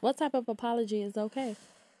 Huh? What type of apology is okay?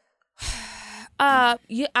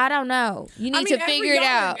 I don't know. You need to figure it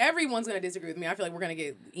out. Everyone's gonna disagree with me. I feel like we're gonna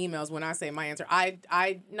get emails when I say my answer. I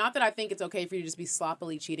not that I think it's okay for you to just be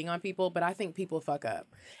sloppily cheating on people, but I think people fuck up,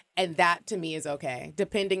 and that to me is okay,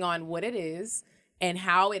 depending on what it is and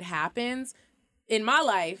how it happens. In my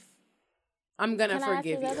life, I'm gonna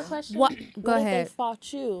forgive you. Another question? What? Go What ahead. if they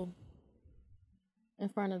fought you in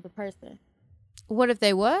front of the person? What if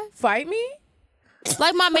they what? Fight me?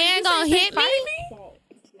 Like my man gonna hit me?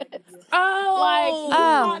 Like you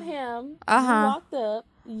fought him. Uh-huh. You walked up.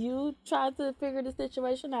 You tried to figure the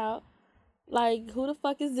situation out. Like, who the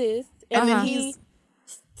fuck is this? And then he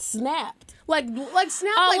snapped. Like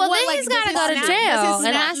snap. Oh, like well, what? then Like, he's gotta does go his to snap- jail, Does his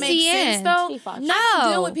and snap I make see sense it. though? He fought you. No. I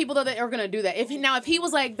can deal with people that are gonna do that. If he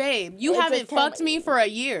was like, babe, you It haven't just came- fucked me for a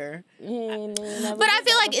year. But I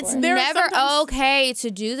feel like it's never okay to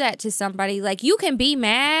do that to somebody. Like, you can be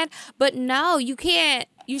mad, but no, you can't.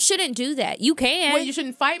 You shouldn't do that. You can. Wait, you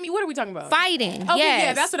shouldn't fight me? What are we talking about? Fighting. Okay, yes.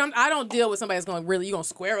 yeah, that's what I don't deal with somebody that's going, really, you gonna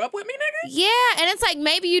square up with me, nigga? Yeah, and it's like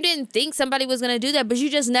maybe you didn't think somebody was going to do that, but you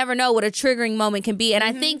just never know what a triggering moment can be. And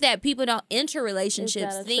I think that people don't enter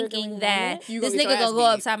relationships a thinking triggering that moment? You this gonna get nigga your gonna ass go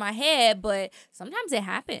beat. upside my head, but sometimes it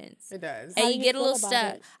happens. It does. How And do you you get a feel little about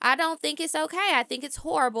stuck. it? I don't think it's okay. I think it's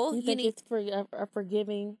horrible. You think it's for a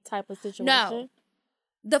forgiving type of situation? No.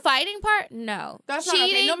 The fighting part? No. That's not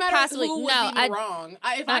Cheating? okay. No matter Possibly. who was no, even wrong.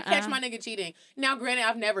 If I catch Uh-uh. my nigga cheating, now granted,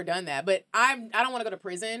 I've never done that, but I don't want to go to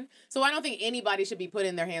prison, so I don't think anybody should be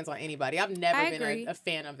putting their hands on anybody. I've never I been agree. a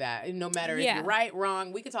fan of that. No matter if Yeah. you're right,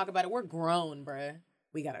 wrong, we can talk about it. We're grown, bruh.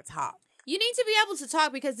 We gotta talk. You need to be able to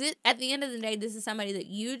talk because at the end of the day, this is somebody that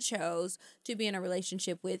you chose to be in a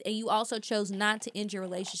relationship with. And you also chose not to end your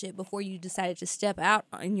relationship before you decided to step out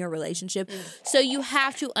in your relationship. So you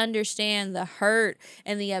have to understand the hurt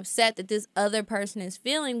and the upset that this other person is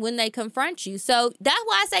feeling when they confront you. So that's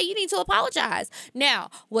why I say you need to apologize.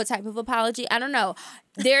 Now, what type of apology? I don't know.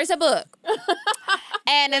 There's a book.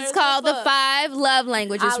 And it's called The 5 Love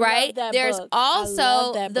Languages, I love right? that There's book. I also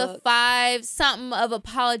love that the book. 5 something of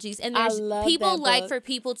apologies. And I there's love people that like book. for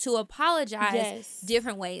people to apologize Yes.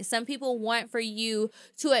 different ways. Some people want for you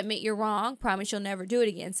to admit you're wrong, promise you'll never do it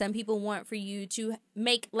again. Some people want for you to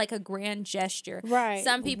make like a grand gesture. Right.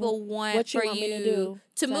 Some people want What you for want me to you do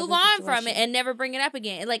to type move of on from it situation. and never bring it up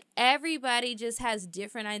again. Like everybody just has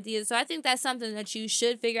different ideas. So I think that's something that you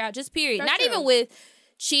should figure out, just period. That's Not true. even with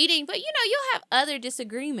cheating, but you'll have other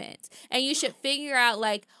disagreements, and you should figure out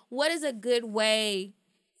like what is a good way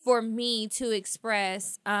for me to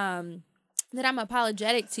express that I'm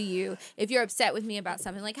apologetic to you if you're upset with me about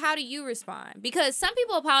something. Like, how do you respond? Because some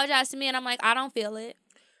people apologize to me and I'm like, I don't feel it.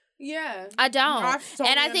 Yeah. I don't. totally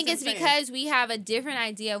And I think it's understand. because we have a different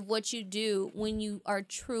idea of what you do when you are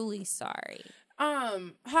truly sorry.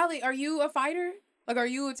 Holly, are you a fighter? Like, are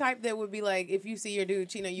you a type that would be like, if you see your dude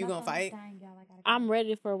cheating, you gonna fight? I'm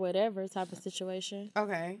ready for whatever type of situation.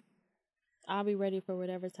 Okay. I'll be ready for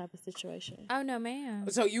whatever type of situation. Oh, no, ma'am.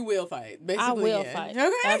 So you will fight, basically. I will yeah. fight.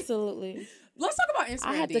 Okay. Absolutely. Let's talk about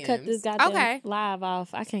Instagram I have DMs. to cut this goddamn live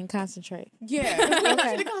off. I can't concentrate. Yeah. We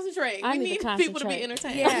want you to concentrate. I We need to need people to be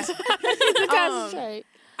concentrate. entertained. Yeah. I need to concentrate.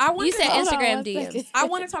 You said Instagram DMs. I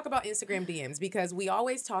want to talk about Instagram DMs because we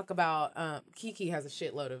always talk about Kiki has a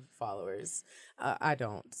shitload of followers. I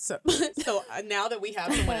don't. So now that we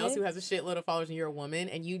have someone else who has a shitload of followers and you're a woman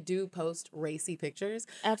and you do post racy pictures,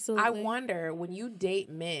 absolutely. I wonder when you date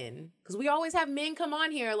men, because we always have men come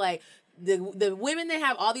on here like the women that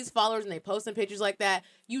have all these followers and they posting pictures like that,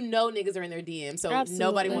 you know niggas are in their DMs, so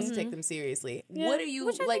nobody wants to take them seriously. Yeah. What are you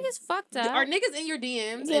Which I like? think is fucked up. Are niggas in your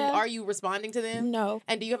DMs Yeah. and are you responding to them? No.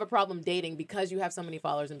 And do you have a problem dating because you have so many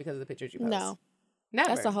followers and because of the pictures you post? No. Never.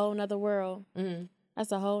 That's a whole nother world. Mm-hmm.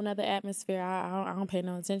 That's a whole nother atmosphere. I don't pay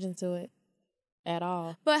no attention to it at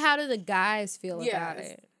all. But how do the guys feel about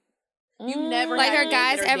it? You never Like, had are men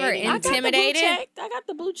guys that are ever dating. intimidated? I got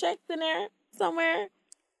the blue check in there somewhere,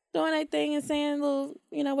 doing that thing and saying, little,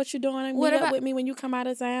 what you're doing. What Meet about- up with me when you come out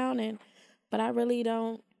of town. But I really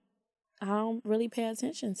don't. I don't really pay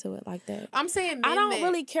attention to it like that. I'm saying men I don't that,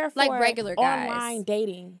 really care for like regular guys. online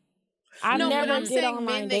dating. I no, never but I'm did saying online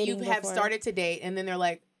men that you dating have before. started to date and then they're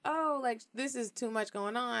like, oh, like this is too much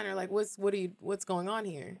going on, or like what's going on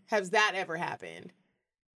here? Has that ever happened?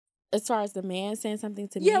 As far as the man saying something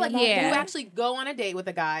to me, Yeah, like about you that? actually go on a date with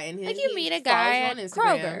a guy and Like he you meet a follows guy you at on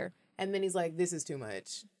Instagram, Kroger. and then he's like, this is too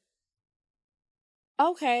much.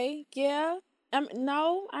 Okay, yeah.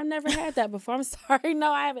 No, I've never had that before. I'm sorry.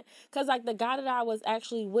 No, I haven't. Because, like, the guy that I was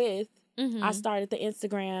actually with, I started the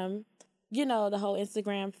Instagram, the whole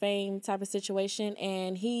Instagram fame type of situation.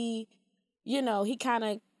 And he, he kind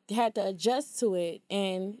of had to adjust to it.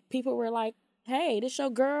 And people were like, hey, this your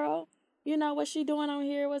girl? What's she doing on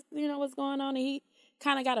here? What's going on? And he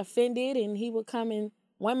kind of got offended. And he would come in.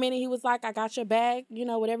 One minute he was like, I got your back,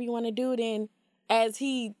 whatever you want to do. Then as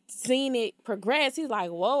he seen it progress, he's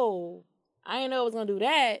like, whoa, I didn't know it was going to do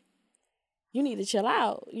that. You need to chill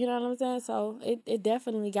out. You know what I'm saying? So it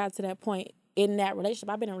definitely got to that point in that relationship.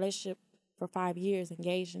 I've been in a relationship for 5 years,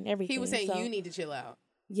 engaged and everything. He was saying so, you need to chill out.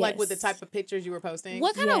 yes. Like with the type of pictures you were posting.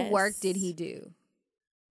 What kind of Yes. work did he do?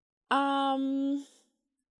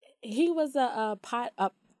 He was a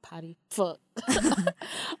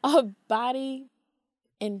body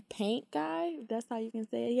and paint guy. That's how you can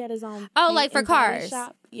say it. He had his own paint like for and body cars.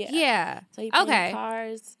 shop. Yeah. Yeah. So he painted Okay.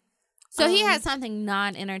 cars. So he had something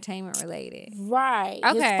non-entertainment related. Right.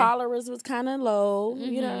 Okay. His followers was kind of low.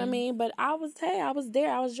 You know what I Mhm. mean? But I was there.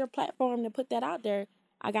 I was your platform to put that out there.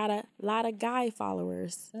 I got a lot of guy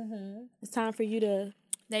followers. It's time for you to.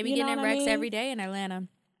 They be you know getting in what I wrecks mean? every day in Atlanta.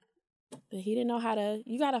 But he didn't know how to.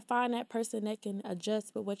 You got to find that person that can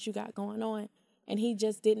adjust with what you got going on. And he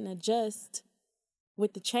just didn't adjust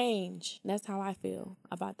with the change. That's how I feel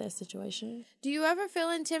about that situation. Do you ever feel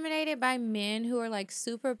intimidated by men who are like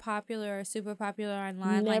super popular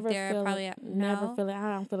online? Never like they're feel probably it. Never feel it.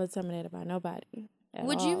 I don't feel intimidated by nobody.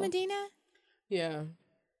 Would you, Medina? Yeah.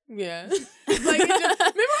 Yeah. Like, remember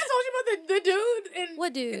I told you about the dude and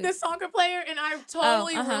what dude? The soccer player, and I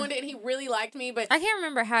totally uh-huh. ruined it, and he really liked me, but I can't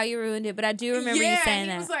remember how you ruined it, but I do remember you saying he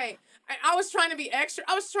that. was like, I was trying to be extra.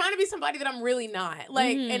 I was trying to be somebody that I'm really not.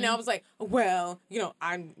 Like, and I was like, well,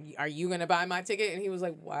 are you gonna buy my ticket? And he was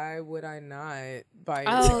like, why would I not buy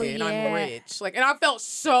your ticket? And I'm rich. Like, and I felt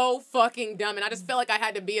so fucking dumb, and I just felt like I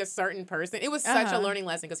had to be a certain person. It was such a learning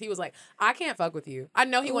lesson because he was like, I can't fuck with you. I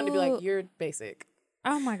know he wanted to be like, you're basic.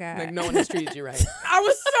 Oh my God. Like, no one has treated you right. I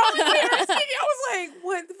was so embarrassed. I was like,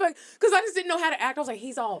 what the fuck? Because I just didn't know how to act. I was like,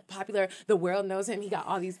 he's all popular. The world knows him. He got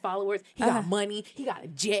all these followers. He got money. He got a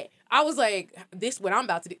jet. I was like, this is what I'm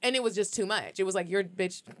about to do. And it was just too much. It was like, you're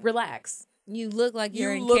bitch, relax. You look like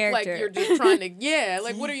you're in look character. like you're just trying to,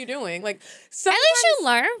 like, what are you doing? Like, at least you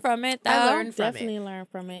learn from it, though. I learned from Definitely learn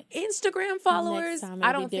from it. Instagram followers, time I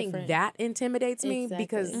it'll don't be think different. that intimidates me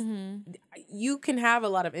because you can have a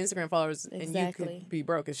lot of Instagram followers and you could be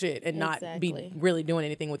broke as shit and not be really doing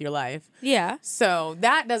anything with your life. Yeah. So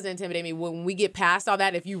that doesn't intimidate me. When we get past all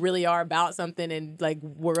that, if you really are about something and like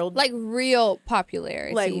real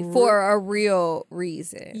popularity, like for a real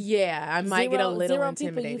reason. Yeah, I might get a little zero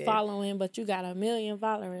intimidated. people you following, but you got 1 million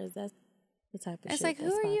followers. the type of It's shit like, who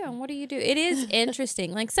that's are you popping. and what do you do? It is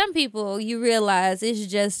interesting. Like, some people, you realize it's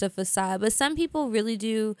just a facade, but some people really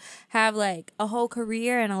do have like a whole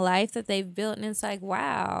career and a life that they've built, and it's like,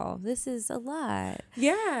 wow, this is a lot.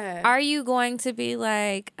 Yeah. Are you going to be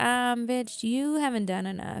like, bitch, you haven't done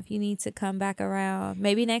enough. You need to come back around.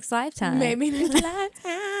 Maybe next lifetime. Maybe next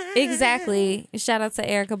lifetime. Exactly. Shout out to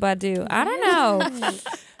Erykah Badu. I don't know.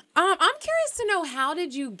 I'm curious to know, how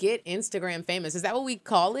did you get Instagram famous? Is that what we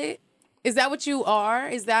call it? Is that what you are?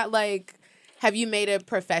 Is that like, have you made a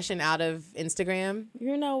profession out of Instagram?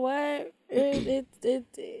 You know what? It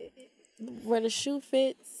where the shoe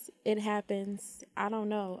fits, it happens. I don't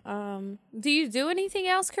know. Do you do anything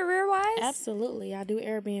else career-wise? Absolutely. I do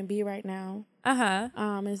Airbnb right now.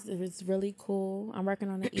 It's really cool. I'm working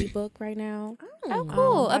on an ebook right now. Oh,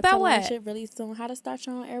 cool. I About tell what? shit really soon. How to start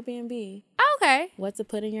your own Airbnb. Oh, okay. What to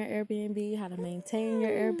put in your Airbnb, how to maintain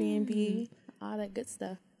your Airbnb, all that good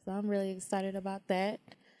stuff. So I'm really excited about that.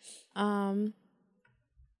 My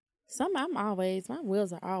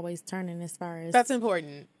wheels are always turning as far as. That's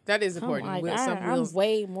important. That is important. I'm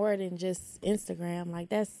way more than just Instagram.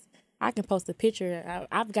 Like, I can post a picture.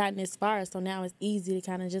 I've gotten as far, so now it's easy to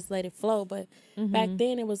kind of just let it flow. But back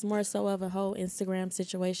then, it was more so of a whole Instagram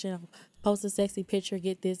situation. Post a sexy picture,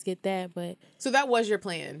 get this, get that. But so that was your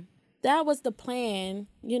plan. That was the plan,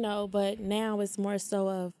 but now it's more so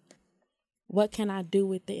of, what can I do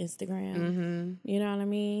with the Instagram? You know what I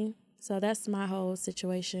mean? So that's my whole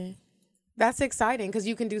situation. That's exciting because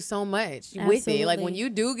you can do so much with it. Like, when you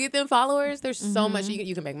do get them followers, there's so much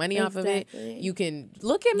you can make money off of it. You can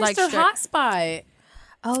look at Mr. Hotspot.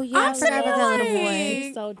 Oh yeah, I forgot about that little boy.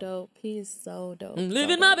 He's so dope. He's so dope. I'm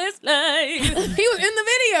living my best life. He was in the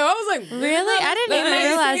video. I was like, really? I didn't even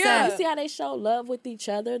realize that. You see how they show love with each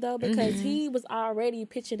other though, because he was already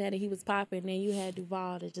pitching at it. He was popping, and you had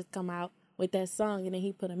Duval to just come out with that song, and then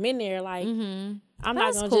he put him in there like, I'm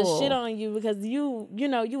not gonna just shit on you because you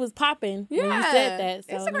was popping when you said that.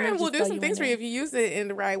 So Instagram will do some things for you if you use it in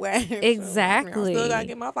the right way. Exactly. So, I still gotta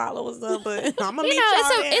get my followers up, but I'm gonna meet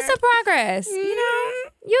it's a progress.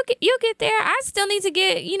 You get there. I still need to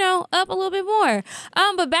get up a little bit more.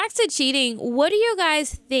 But back to cheating. What do you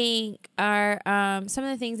guys think are some of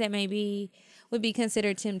the things that maybe would be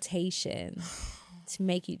considered temptation to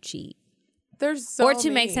make you cheat? There's so or to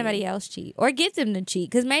many. make somebody else cheat, or get them to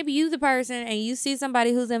cheat, because maybe you the person and you see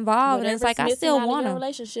somebody who's involved, and it's like, I still want a to.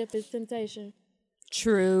 Relationship is temptation.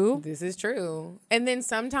 True. This is true. And then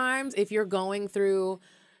sometimes if you're going through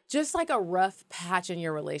just like a rough patch in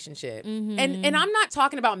your relationship, and I'm not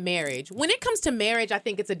talking about marriage. When it comes to marriage, I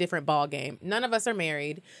think it's a different ball game. None of us are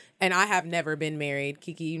married, and I have never been married.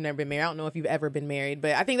 Kiki, you've never been married. I don't know if you've ever been married,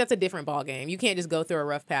 but I think that's a different ball game. You can't just go through a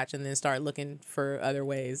rough patch and then start looking for other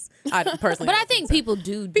ways. I personally, but I think people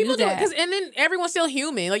do that. Because and then everyone's still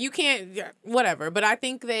human. Like, you can't, whatever. But I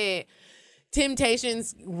think that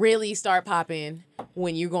temptations really start popping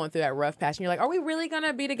when you're going through that rough patch and you're like, are we really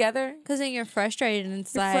gonna be together? Because then you're frustrated, and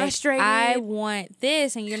it's frustrated. I want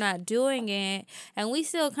this and you're not doing it, and we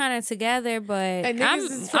still kind of together, but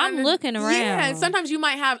I'm looking around. Yeah, and sometimes you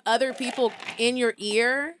might have other people in your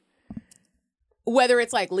ear, whether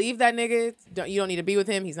it's like, leave that nigga, you don't need to be with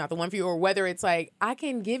him, he's not the one for you, or whether it's like, I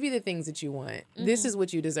can give you the things that you want. This is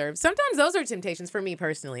what you deserve. Sometimes those are temptations for me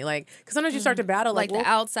personally, like, because sometimes you start to battle like the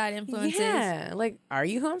outside influences. Yeah, like, are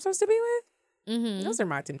you who I'm supposed to be with? Those are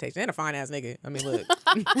my temptations. And a fine ass nigga. I mean, look.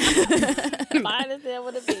 Fine as hell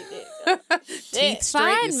with a big Teeth straight,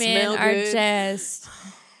 Fine you men smell are good. just,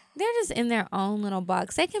 they're just in their own little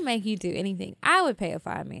box. They can make you do anything. I would pay a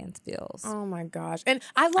fine man's bills. Oh my gosh. And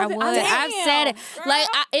I love it. I've said it. Like,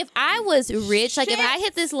 if I was rich, like if I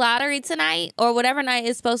hit this lottery tonight or whatever night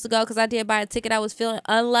it's supposed to go, because I did buy a ticket, I was feeling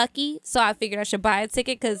unlucky, so I figured I should buy a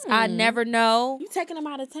ticket because I never know. You taking them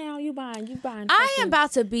out of town, you buying. I am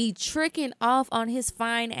about to be tricking off on his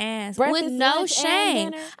fine ass Breakfast, with no lunch, shame.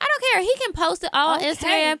 and dinner. I don't care. He can post it all on Okay.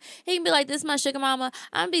 Instagram. He can be like, this is my sugar mama.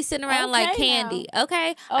 I'm gonna be sitting around like Okay candy. now.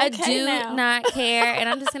 Okay? I Okay do now. not care. And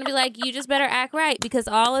I'm just gonna be like, you just better act right, because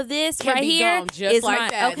all of this Can right be here gone just is like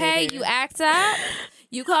mine. that, Okay? nigga. You act up.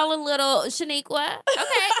 You call a little Shaniqua. Okay,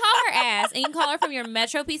 call her ass. And you can call her from your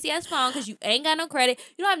Metro PCS phone because you ain't got no credit.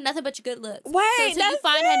 You don't have nothing but your good looks. Wait, so until you that's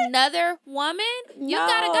find it? another woman, you No.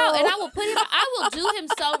 gotta go. And I will put him, I will do him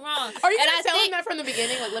so wrong. Are you and going to tell him that from the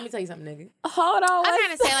beginning? Like, let me tell you something, nigga. Hold on. I'm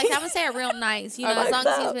gonna say, like, I'm gonna say it real nice, you know, like as long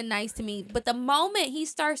as he's that. been nice to me. But the moment he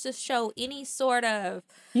starts to show any sort of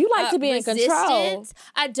You like to be in control. resistance,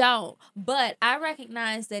 I don't. But I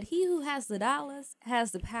recognize that he who has the dollars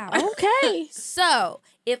has the power. Okay. So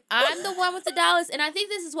if I'm the one with the dollars, and I think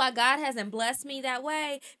this is why God hasn't blessed me that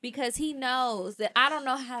way, because he knows that I don't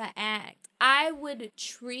know how to act. I would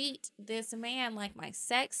treat this man like my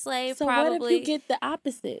sex slave, So probably. what if you get the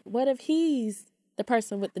opposite? What if he's the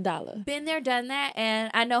person with the dollar? Been there, done that,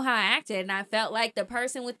 and I know how I acted, and I felt like the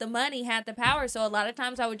person with the money had the power, so a lot of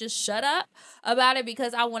times I would just shut up about it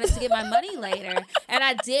because I wanted to get my money later, and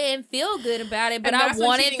I didn't feel good about it, but I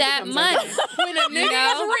wanted that money. Okay. When a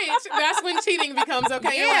nigga is rich, that's when cheating becomes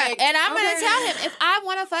okay. Yeah, You're like, and I'm gonna tell him, if I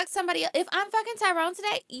want to fuck somebody, if I'm fucking Tyrone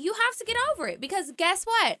today, you have to get over it, because guess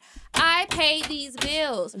what? I paid these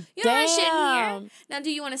bills. You know, I'm sitting here. Now,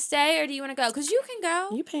 do you want to stay or do you want to go? Because you can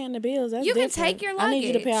go. You paying the bills. That's You can different. take your I need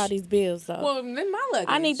you to pay all luggage. these bills, though. well, then my luggage.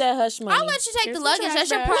 I need that hush money. I'll let you take Here's the some luggage. trash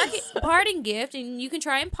That's your bags. parting gift, and you can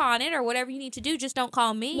try and pawn it or whatever you need to do. Just don't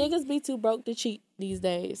call me. Niggas be too broke to cheat these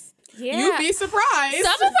days. Yeah. You'd be surprised.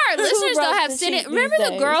 Some of our listeners broke though have to sent cheat it. Remember these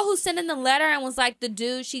the days? girl who sent in the letter and was like, the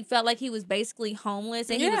dude, she felt like he was basically homeless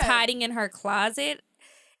and he was Yeah. hiding in her closet.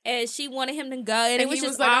 And she wanted him to go, and it was he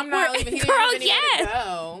just like, awkward. I'm not leaving. He didn't Girl, have anywhere yes. to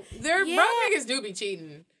go. Their Yeah. broke niggas do be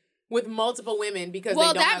cheating with multiple women because Well,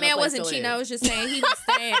 they don't that have man a place wasn't to cheating. live. I was just saying he was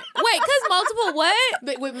staying. Wait, because multiple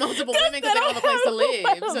what? With multiple women because they don't have a place to live.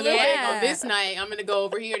 So they're Yeah. like, on this night, I'm going to go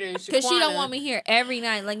over here to Shaquana. Because she don't want me here every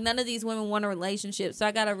night. Like, none of these women want a relationship, so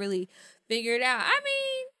I gotta really figure it out. I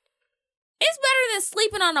mean, it's better than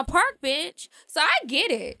sleeping on a park bench, so I get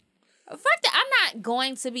it. Fuck that. I'm not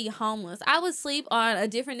going to be homeless. I would sleep on a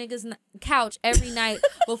different nigga's couch every night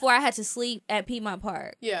before I had to sleep at Piedmont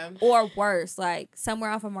Park. Yeah. Or worse, like somewhere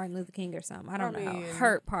off of Martin Luther King or something. I don't know. mean,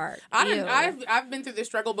 Hurt Park. Ew. I've been through this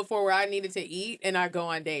struggle before where I needed to eat and I go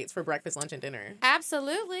on dates for breakfast, lunch, and dinner.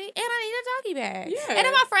 Absolutely. And I need a doggy bag. Yeah. And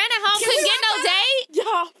if my friend at home couldn't get no date,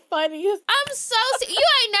 Y'all funny. I'm so you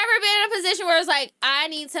ain't never been in a position where it's like, I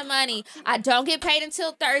need some money. I don't get paid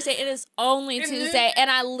until Thursday. It is only Tuesday. And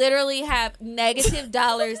I literally have negative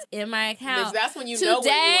dollars in my account. That's when you know where you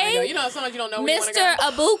want to go. You know, sometimes you don't know where you want to Mr. go.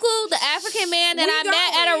 Abuku, the African man that We I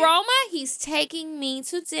met at going. Aroma, he's taking me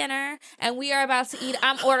to dinner, and we are about to eat.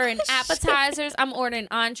 I'm ordering appetizers. I'm ordering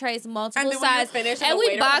entrees, multiple And then when you're sizes. finished, And the we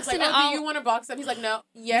waiter comes boxing like, it oh, all. do you want to box up? He's like, no.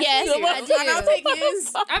 Yes, Yes, we do. I do. And I'll take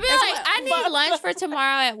his. I'd be like, I need lunch for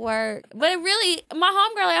tomorrow at work. But it really, my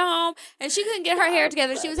homegirl at home, and she couldn't get her hair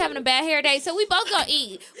together. She was having a bad hair day, so we both gonna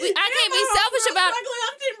eat. I can't be selfish about.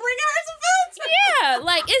 I'm just bring her some food. Yeah,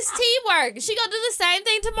 like it's teamwork. She gonna do the same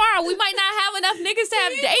thing tomorrow. We might not have enough niggas to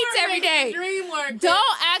have dates every day. Dreamwork.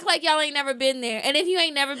 Don't act like y'all ain't never been there. And if you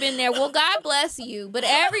ain't never been there, well, God bless you. But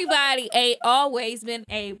everybody ain't always been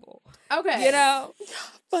able. Okay. You know?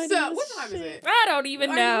 So, what time is it? I don't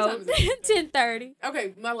even know. What time is it? 10:30.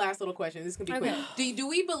 Okay, my last little question. This can be quick. Okay. Do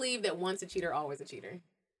we believe that once a cheater, always a cheater?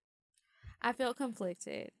 I feel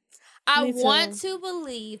conflicted. I Me too. want to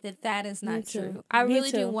believe that is Me not too. true. I Me really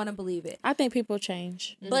do too. want to believe it. I think people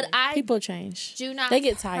change. But I People change. do not They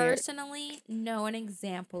get tired. personally know an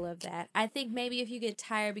example of that. I think maybe if you get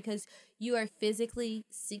tired because you are physically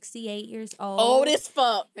 68 years old. Old as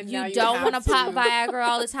fuck. And now You you don't have want to pop Viagra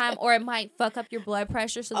all the time, or it might fuck up your blood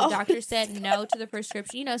pressure. So the doctor said no to the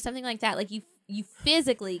prescription. You know, something like that. Like you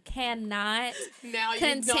physically cannot Now you're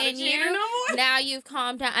continue. not a cheater no more? Now you've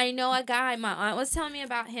calmed down. I know a guy. My aunt was telling me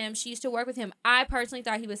about him. She used to work with him. I personally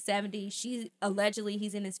thought he was 70. She allegedly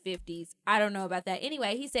he's in his 50s. I don't know about that.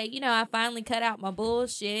 Anyway, he said, you know, I finally cut out my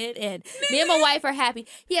bullshit, and me and my wife are happy.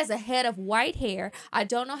 He has a head of white hair. I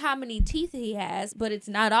don't know how many teeth he has, but it's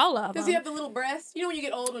not all of them. Does he have the little breasts? You know when you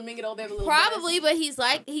get old, when men get old, they have the little Probably, but he's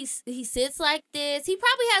like he sits like this. He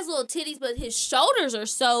probably has little titties, but his shoulders are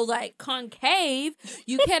so like concave.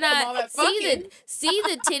 You all cannot that see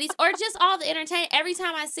the titties or just all the entertainment. Every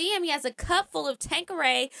time I see him, he has a cup full of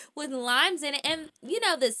Tanqueray with limes in it, and you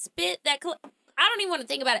know the spit that. I don't even want to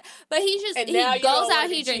think about it, but he now you goes don't out,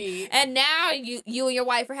 want he to drinks, cheat. and now you and your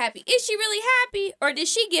wife are happy. Is she really happy, or did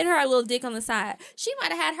she get her a little dick on the side? She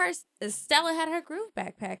might have had her. Stella had her groove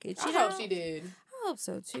back package. I hope she did. I hope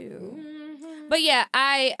so too. Mm-hmm. But yeah,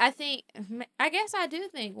 I guess I do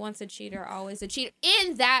think once a cheater, always a cheater.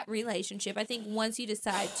 In that relationship, I think once you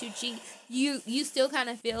decide to cheat, you still kind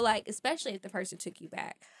of feel like, especially if the person took you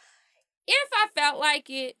back. If I felt like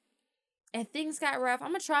it and things got rough, I'm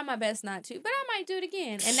going to try my best not to, but I might do it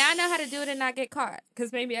again. And now I know how to do it and not get caught,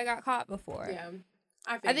 because maybe I got caught before. Yeah.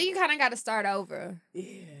 I think you kind of got to start over.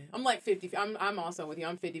 Yeah. I'm like 50. I'm also with you.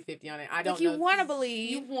 I'm 50-50 on it. I don't You know. want to believe.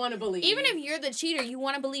 You want to believe. Even if you're the cheater, you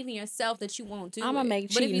want to believe in yourself that you won't do it. I'm gonna make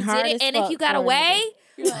But if cheating you hard did as it, and if fuck you got for a away,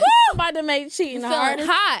 nigga. I'm about to make cheating You hard feeling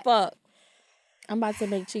as hot. fuck. I'm about to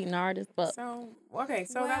make cheating hard as fuck. So, okay.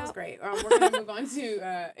 So that was great. We're going to move on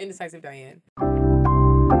to Indecisive Diane.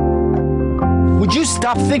 Would you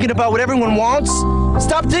stop thinking about what everyone wants?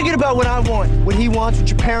 Stop thinking about what I want, what he wants, what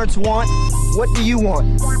your parents want. What do you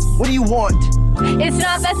want? What do you want? It's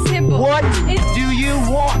not that simple. What do you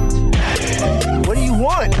want? What do you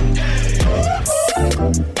want?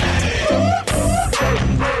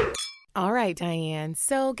 All right, Diane.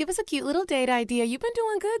 So give us a cute little date idea. You've been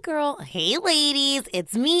doing good, girl. Hey, ladies.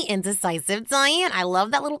 It's me, Indecisive Diane. I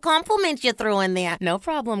love that little compliment you threw in there. No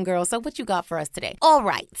problem, girl. So what you got for us today? All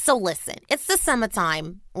right. So listen, it's the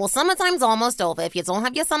summertime. Well, summertime's almost over. If you don't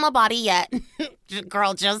have your summer body yet,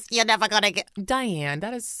 girl, you're never gonna get... Diane,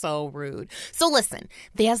 that is so rude. So listen,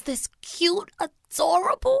 there's this cute,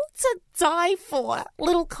 adorable, to die for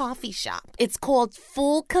little coffee shop. It's called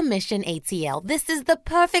Full Commission ATL. This is the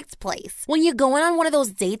perfect place. When you're going on one of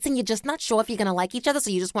those dates and you're just not sure if you're gonna like each other, so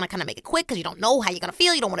you just want to kind of make it quick because you don't know how you're gonna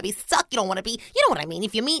feel. You don't want to be stuck. You don't want to be, you know what I mean.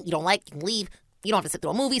 If you meet, you don't like, you can leave. You don't have to sit through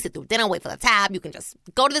a movie, sit through dinner, wait for the tab. You can just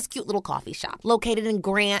go to this cute little coffee shop located in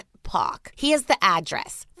Grant Park. Here's the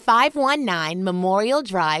address. 519 Memorial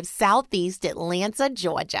Drive, Southeast Atlanta,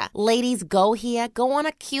 Georgia. Ladies, go here. Go on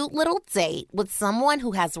a cute little date with someone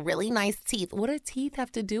who has really nice teeth. What do teeth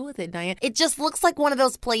have to do with it, Diane? It just looks like one of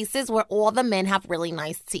those places where all the men have really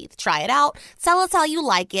nice teeth. Try it out. Tell us how you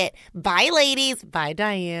like it. Bye, ladies. Bye,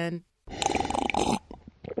 Diane.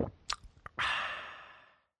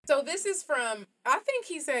 So this is from, I think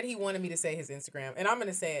he said he wanted me to say his Instagram, and I'm going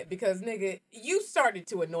to say it because, nigga, you started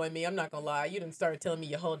to annoy me. I'm not going to lie. You done started telling me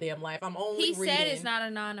your whole damn life. I'm only reading. He said it's not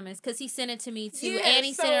anonymous because he sent it to me, too, Yeah, and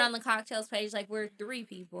he sent it on the cocktails page like we're 3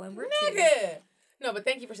 people, and we're nigga. No, but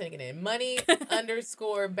thank you for sending it in. Money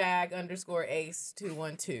 _ bag _ ace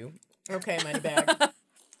 212. Okay, money bag.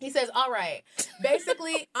 He says, all right,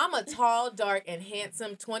 basically, I'm a tall, dark, and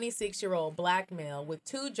handsome 26-year-old black male with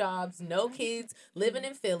 2 jobs, no kids, living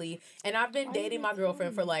in Philly, and I've been dating my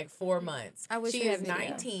girlfriend for like 4 months. She is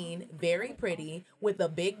 19, very pretty, with a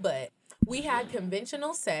big butt. We had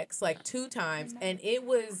conventional sex like 2 times, and it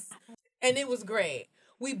was great.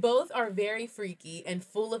 We both are very freaky and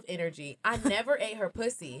full of energy. I never ate her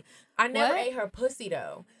pussy. I never ate her pussy,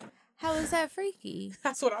 though. How is that freaky?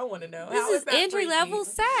 That's what I want to know. This How is that entry level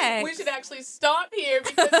sex. We should actually stop here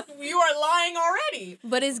because you are lying already.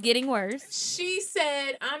 But it's getting worse. She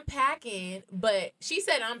said I'm packing, but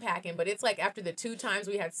it's like after the 2 times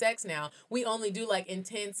we had sex now, we only do like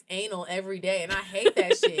intense anal every day, and I hate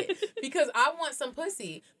that shit because I want some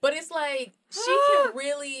pussy. But it's like she can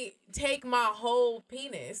really take my whole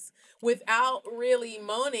penis without really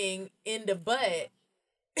moaning in the butt.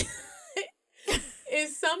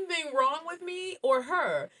 Is something wrong with me or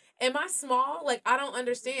her? Am I small? Like, I don't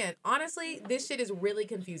understand. Honestly, this shit is really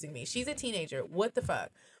confusing me. She's a teenager. What the fuck?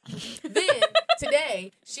 Then,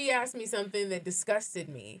 today, she asked me something that disgusted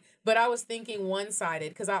me. But I was thinking one-sided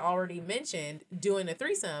because I already mentioned doing a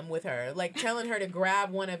threesome with her. Like, telling her to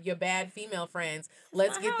grab one of your bad female friends.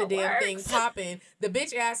 Let's get the damn thing popping. The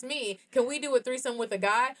bitch asked me, can we do a threesome with a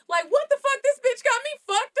guy? Like, what the fuck? This bitch got me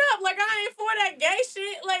fucked up. Like, I ain't for that gay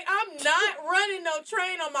shit. Like, I'm not running no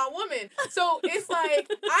train on my woman. So, it's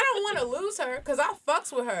like, I don't want to lose her because I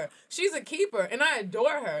fucks with her. She's a keeper, and I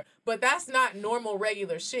adore her. But that's not normal,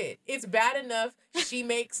 regular shit. It's bad enough she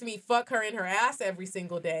makes me fuck her in her ass every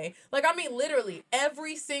single day. Like, I mean, literally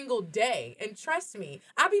every single day. And trust me,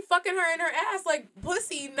 I be fucking her in her ass like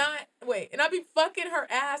pussy, and I be fucking her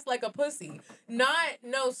ass like a pussy. Not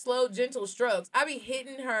no slow, gentle strokes. I be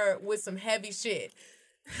hitting her with some heavy shit.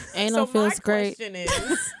 Anal feels great. So my question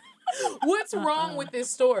is, what's wrong with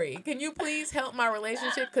this story? Can you please help my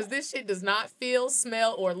relationship? Because this shit does not feel,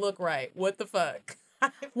 smell, or look right. What the fuck?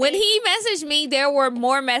 When he messaged me, there were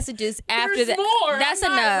more messages after that. More. That's I'm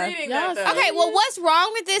not enough. reading that, though. Okay, well, what's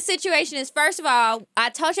wrong with this situation is, first of all, I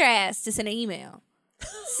told your ass to send an email.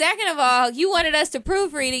 Second of all, you wanted us to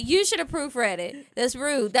proofread it. You should have proofread it. That's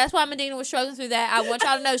rude. That's why Medina was struggling through that. I want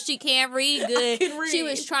y'all to know she can't read good. She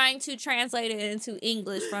was trying to translate it into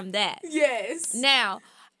English from that. Yes. Now,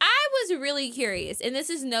 I was really curious, and this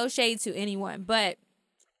is no shade to anyone, but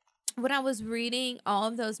when I was reading all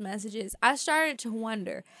of those messages, I started to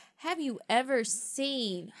wonder, have you ever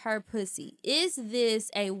seen her pussy? Is this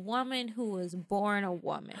a woman who was born a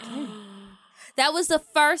woman? That was the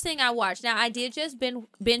first thing I watched. Now, I did just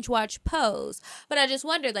binge watch Pose, but I just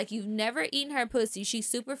wondered, like, you've never eaten her pussy. She's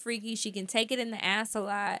super freaky. She can take it in the ass a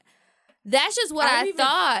lot. That's just what I even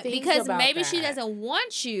thought, think because about maybe she that. doesn't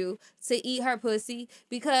want you to eat her pussy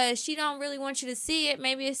because she don't really want you to see it.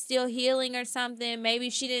 Maybe it's still healing or something.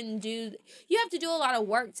 Maybe she didn't do. You have to do a lot of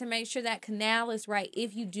work to make sure that canal is right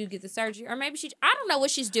if you do get the surgery, or maybe I don't know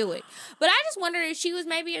what she's doing, but I just wondered if she was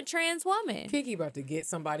maybe a trans woman. Kiki about to get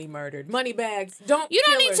somebody murdered. Money bags. You don't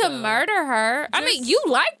need to murder her. I mean, you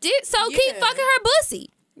liked it, so keep fucking her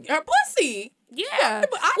pussy. Her pussy. Yeah.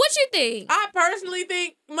 What you think? I personally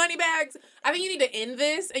think money bags. I think you need to end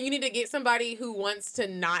this and you need to get somebody who wants to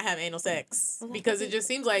not have anal sex, because it just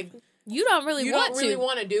seems like you don't really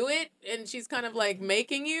want to do it, and she's kind of like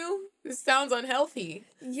making you. This sounds unhealthy.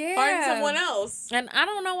 Yeah. Find someone else. And I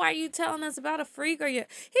don't know why you telling us about a freak, or he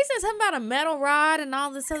said something about a metal rod and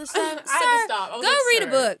all this other stuff. I had to stop. I was Go like, read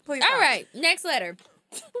a book. Please all stop. right, next letter.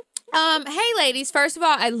 Hey ladies, first of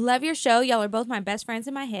all, I love your show. Y'all are both my best friends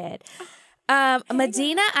in my head.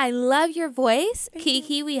 Medina, I love your voice.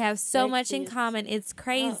 Kiki, we have so much in common. It's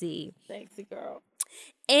crazy. Sexy girl.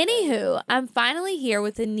 Anywho, I'm finally here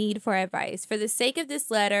with a need for advice. For the sake of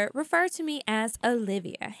this letter, refer to me as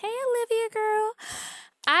Olivia. Hey, Olivia girl.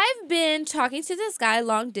 I've been talking to this guy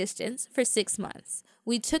long distance for 6 months.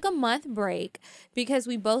 We took a month break because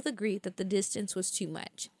we both agreed that the distance was too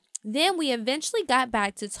much. Then we eventually got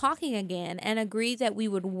back to talking again and agreed that we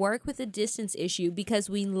would work with the distance issue because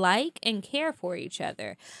we like and care for each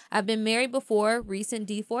other. I've been married before, recent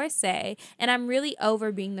divorcee, and I'm really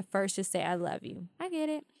over being the first to say I love you. I get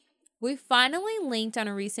it. We finally linked on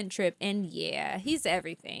a recent trip, and yeah, he's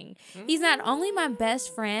everything. He's not only my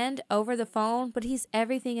best friend over the phone, but he's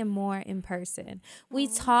everything and more in person. We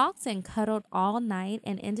talked and cuddled all night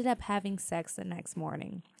and ended up having sex the next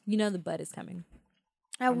morning. You know the butt is coming.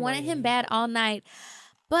 I wanted him bad all night,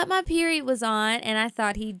 but my period was on and I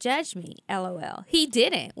thought he'd judge me. LOL. He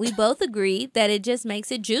didn't. We both agreed that it just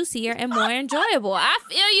makes it juicier and more enjoyable. I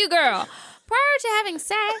feel you, girl. Prior to having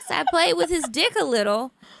sex, I played with his dick a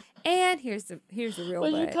little. And here's the real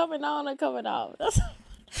Was butt. you coming on or coming off?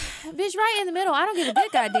 Bitch, right in the middle. I don't give a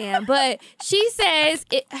good goddamn. But she says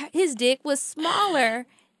his dick was smaller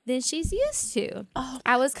than she's used to.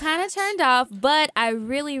 I was kind of turned off, but I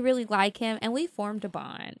really, really like him, and we formed a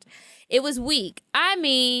bond. It was weak. I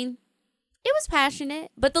mean, it was passionate,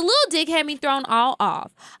 but the little dick had me thrown all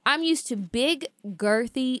off. I'm used to big,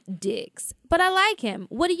 girthy dicks, but I like him.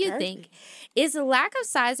 What do you think? Is the lack of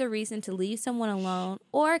size a reason to leave someone alone,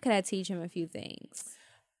 or could I teach him a few things?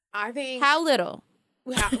 I think... How little?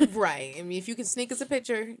 Right. I mean, if you can sneak us a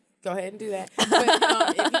picture, go ahead and do that.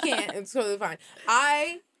 But if you can't, it's totally fine.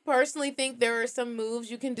 I personally think there are some moves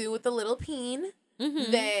you can do with the little peen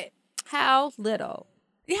that... How little?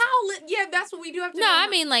 Yeah, that's what we do have to do. No, I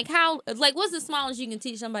mean, what's the smallest you can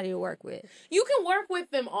teach somebody to work with? You can work with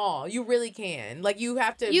them all. You really can. Like, you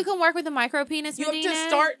have to... You can work with a micro penis, You Medina. have to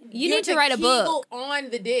start... You need to write a book. on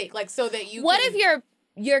the dick, like, so that you What if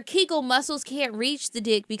your Kegel muscles can't reach the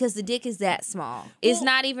dick because the dick is that small? It's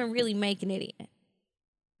not even really making it in.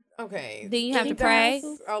 Okay. Then you have to pray.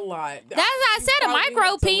 A lot. That's I said, a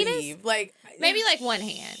micro penis. Like, maybe like one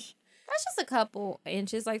hand. That's just a couple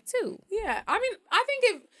inches, like 2. Yeah. I mean, I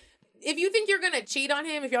think if you think you're going to cheat on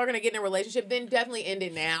him, if y'all are going to get in a relationship, then definitely end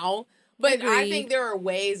it now. But Agreed. I think there are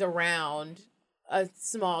ways around a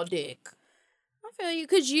small dick. I feel you.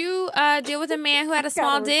 Could you deal with a man who had a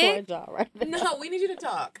small dick? No, we need you to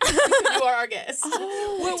talk. You are our guest.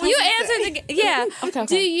 You answered yeah. Okay.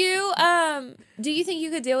 Do you think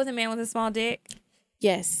you could deal with a man with a small dick?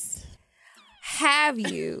 Yes. Have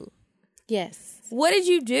you? Yes. What did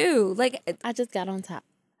you do? Like, I just got on top.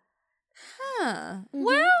 Huh. Mm-hmm.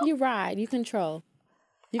 Well, you ride. You control.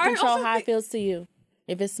 You control how it feels to you.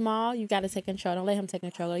 If it's small, you got to take control. Don't let him take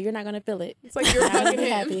control. You're not going to feel it. It's like you're fucking him.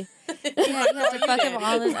 Happy. Yeah, you have to fuck him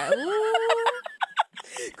all the time.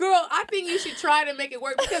 Girl, I think you should try to make it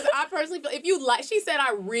work, because I personally feel, if you like, she said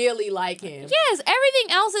I really like him. Yes,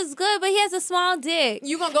 everything else is good, but he has a small dick.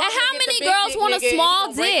 You gonna go? And how many girls want a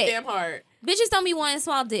small dick? Damn heart. Bitches don't be wanting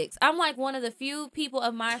small dicks. I'm like one of the few people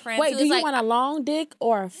of my friends. Wait, who do is you like, want a long dick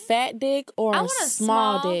or a fat dick or I a want a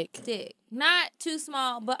small dick? Not too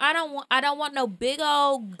small, but I don't want no big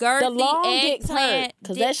old girthy The long dicks eggplant hurt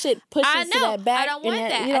because that shit pushes I know. to that back. I don't want that. You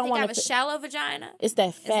I don't think I want have a shallow vagina. It's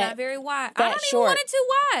that fat. It's not very wide. Fat I don't even short. want it too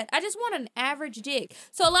wide. I just want an average dick.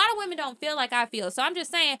 So a lot of women don't feel like I feel. So I'm just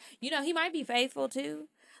saying, he might be faithful too.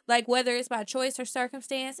 Like, whether it's by choice or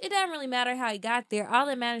circumstance, it doesn't really matter how he got there. All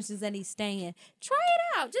that matters is that he's staying. Try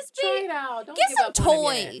it out. Just try it out. Don't get give some up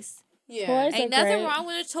on it yet. toys. Yeah. Toys Ain't are nothing great. wrong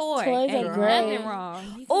with a toy. Toys Ain't are great. nothing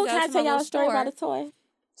wrong. Oh, can I tell y'all a story about a toy?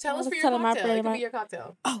 Tell us for your telling my cocktail. friend It could about- be your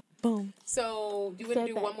cocktail. Oh, boom. So, do you want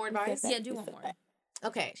to do one more advice? Yeah, do one more.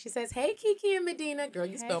 Okay, she says, hey, Kiki and Medina. Girl,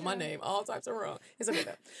 you spelled my name all types of wrong. It's okay,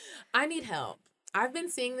 though. I need help. I've been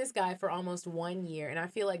seeing this guy for almost 1 year, and I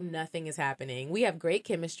feel like nothing is happening. We have great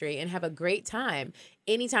chemistry and have a great time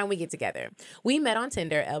anytime we get together. We met on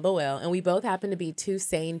Tinder, LOL, and we both happen to be two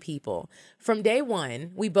sane people. From day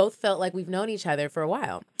one, we both felt like we've known each other for a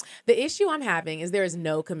while. The issue I'm having is there is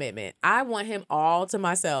no commitment. I want him all to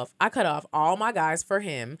myself. I cut off all my guys for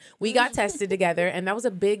him. We got tested together, and that was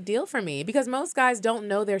a big deal for me because most guys don't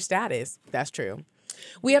know their status. That's true.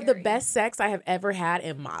 We have the best sex I have ever had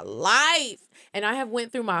in my life. And I have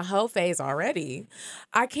went through my hoe phase already.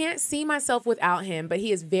 I can't see myself without him, but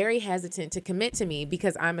he is very hesitant to commit to me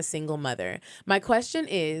because I'm a single mother. My question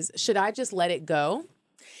is, should I just let it go?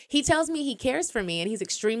 He tells me he cares for me and he's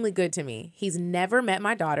extremely good to me. He's never met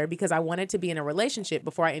my daughter because I wanted to be in a relationship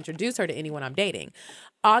before I introduce her to anyone I'm dating.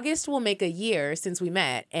 August will make a year since we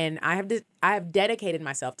met, and I have dedicated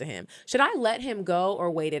myself to him. Should I let him go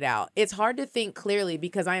or wait it out? It's hard to think clearly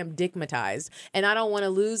because I am dickmatized, and I don't want to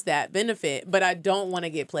lose that benefit, but I don't want to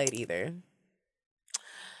get played either.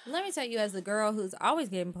 Let me tell you, as a girl who's always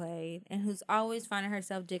getting played and who's always finding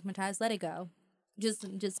herself dickmatized, let it go.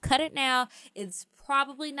 Just cut it now. It's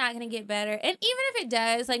probably not going to get better. And even if it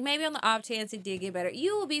does, like maybe on the off chance it did get better,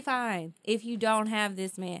 you will be fine if you don't have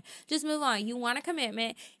this man. Just move on. You want a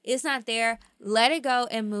commitment. It's not there. Let it go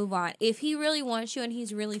and move on. If he really wants you and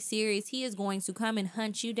he's really serious, he is going to come and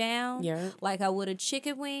hunt you down like I would a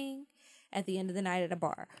chicken wing at the end of the night at a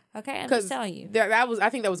bar. Okay? I'm just telling you. I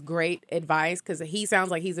think that was great advice because he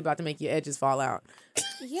sounds like he's about to make your edges fall out.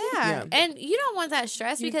 Yeah. And you don't want that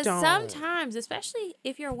stress because sometimes, especially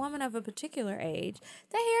if you're a woman of a particular age,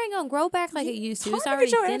 that hair ain't gonna grow back like it used to. It's already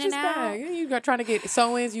thinning out. You got trying to get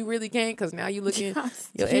sew-ins, you really can't because now you looking.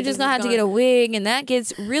 You're just gonna have to get a wig, and that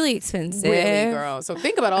gets really expensive. Really, girl. So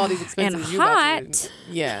think about all these expenses. And you hot. About to,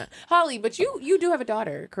 yeah, Holly. But you do have a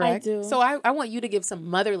daughter, correct? I do. So I want you to give some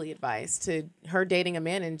motherly advice to her dating a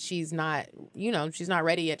man, and she's not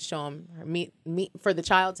ready yet to show him meet for the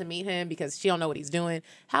child to meet him because she don't know what he's doing.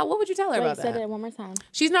 What would you tell her about that? Say that one more time.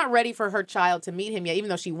 She's not ready for her child to meet him yet, even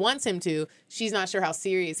though she wants him to. She's not sure how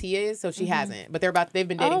serious he is, so she hasn't. But they've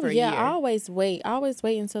been dating for a year. I always wait. Always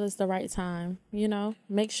wait until it's the right time. You know,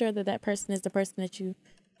 make sure that person is the person that you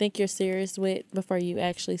think you're serious with before you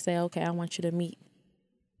actually say, okay, I want you to meet,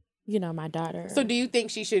 my daughter. So do you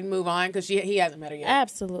think she should move on because he hasn't met her yet?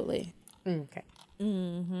 Absolutely. Okay.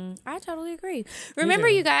 I totally agree. Remember,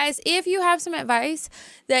 you guys, if you have some advice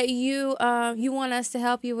that you want us to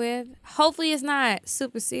help you with, hopefully it's not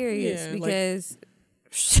super serious because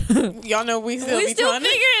y'all know we still figuring it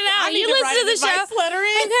out. You listen to the show. Letter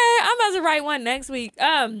in. Okay, I'm about to write one next week.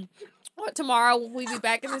 Tomorrow we'll be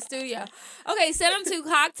back in the studio. Okay, send them to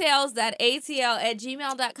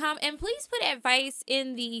cocktails.atl@gmail.com and please put advice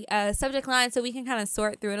in the subject line so we can kind of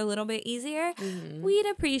sort through it a little bit easier. We'd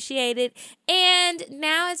appreciate it. And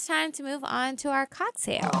now it's time to move on to our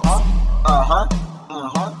cocktails.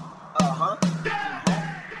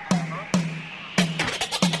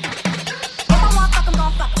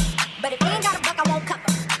 But if you ain't got a buck, I won't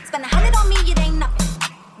cover. Spend 100 on me, it ain't nothing.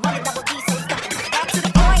 Run a double D, so stuck. Back to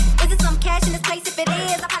the point. Is it some cash in this place? If it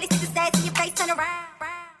is, I'll probably stick the stats in your face, turn around.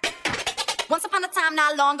 Once upon a time,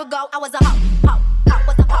 not long ago, I was a hoe.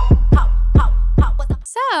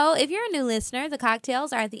 So, if you're a new listener, the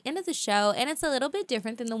cocktails are at the end of the show, and it's a little bit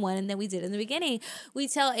different than the one that we did in the beginning. We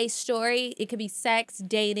tell a story. It could be sex,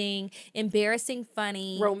 dating, embarrassing,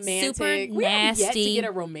 funny, romantic, super nasty. We have yet to get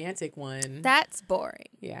a romantic one. That's boring.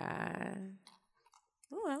 Yeah.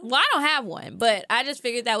 Well, I don't have one, but I just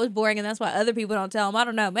figured that was boring, and that's why other people don't tell them. I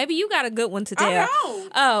don't know. Maybe you got a good one to tell. I know.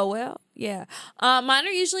 Oh, well, yeah. Mine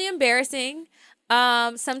are usually embarrassing.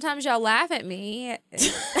 Sometimes y'all laugh at me.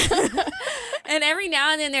 And every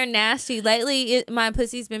now and then they're nasty. Lately, my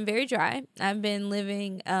pussy's been very dry. I've been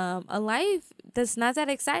living a life that's not that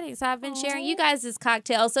exciting. So I've been sharing you guys'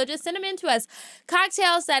 cocktails. So just send them in to us.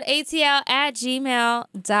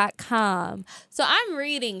 Cocktails.atl@gmail.com. So I'm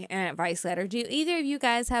reading an advice letter. Do either of you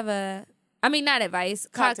guys have not advice,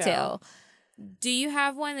 cocktail. Do you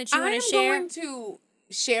have one that you want to share? I'm going to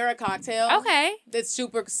share a cocktail. Okay. That's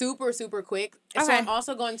super, super, super quick. Okay. So I'm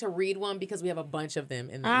also going to read one because we have a bunch of them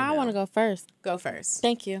in the email. I want to go first. Go first.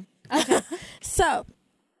 Thank you. Okay. So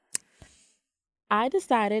I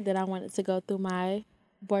decided that I wanted to go through my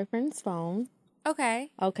boyfriend's phone. Okay.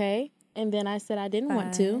 And then I said I didn't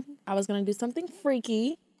want to. I was going to do something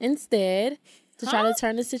freaky instead to try to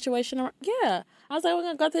turn the situation around. Yeah. I was like, we're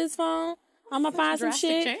going to go through his phone. I'm going to find some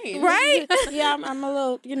shit. Change. Right? Yeah, I'm a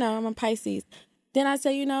little, I'm a Pisces. Then I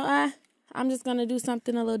say, I'm just going to do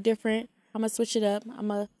something a little different. I'm going to switch it up. I'm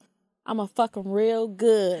going to I'm going to fuck him real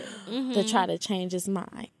good to try to change his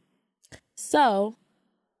mind. So,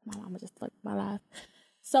 my mama just fucked my life.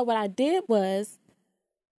 So what I did was,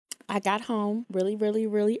 I got home really, really,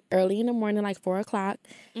 really early in the morning, like 4 o'clock,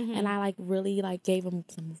 and I like really like gave him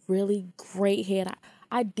some really great head.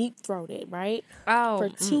 I deep throated, right? Oh, for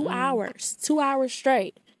 2 hours, 2 hours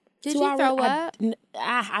straight. Did you throw up?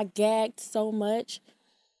 I gagged so much,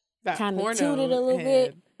 That kind of porno tooted a little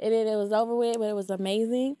bit, and then it was over with. But it was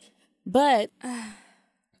amazing. But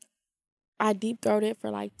I deep throated for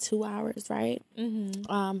like 2 hours, right?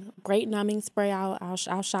 Great numbing spray. I'll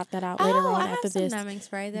shop that out later on after this. Numbing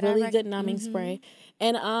spray that really good numbing spray,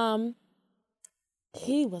 and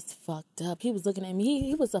he was fucked up. He was looking at me.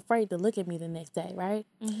 He was afraid to look at me the next day, right?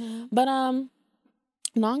 But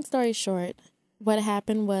long story short, what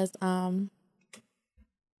happened was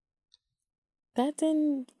that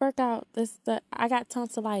didn't work out. I got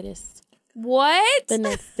tonsillitis. What? The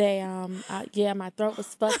next day, my throat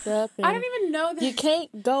was fucked up. And I didn't even know that. You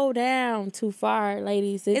can't go down too far,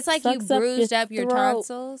 ladies. It's like you bruised up your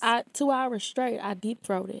tonsils. 2 hours straight, I deep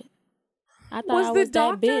throated. I thought Was I the was that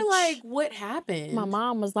doctor bitch. like, what happened? My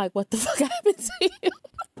mom was like, "What the fuck happened to you?"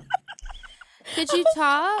 Could you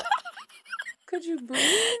talk? Could you breathe?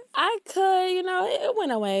 I could, it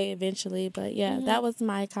went away eventually. But yeah, that was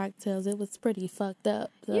my cocktails. It was pretty fucked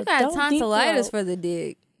up. So You got tonsillitis for the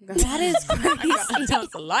dick. That is crazy.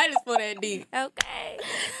 Tonsillitis for that dick. Okay.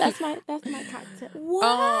 That's my cocktail.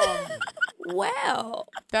 What? Well,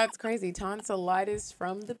 that's crazy. Tonsillitis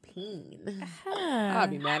from the peen. I'd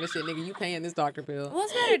be mad as shit, nigga. You paying this doctor bill?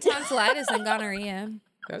 What's better, tonsillitis than gonorrhea?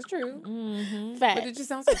 That's true. Facts. But it just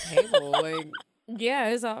sounds so painful. Like, yeah,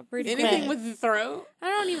 it's all pretty. Anything with the throat? I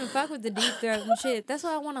don't even fuck with the deep throat and shit. That's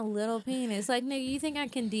why I want a little penis. Like, nigga, you think I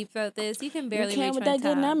can deep throat this? You can barely reach with my that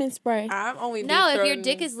good top. numbing spray. I'm only No, if your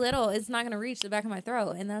dick is little, it's not gonna reach the back of my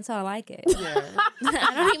throat, and that's how I like it. Yeah.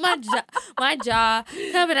 I don't need my jaw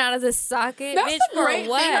coming out of the socket. That's bitch, the great for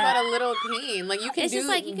what? thing about a little peen. Like, you can It's do just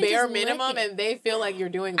like you can bare just lick minimum, it. and they feel like you're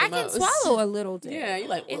doing the I most. can swallow a little dick. Yeah, you're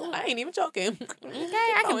like, well, I ain't even choking. Okay,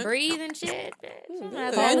 I can breathe and shit.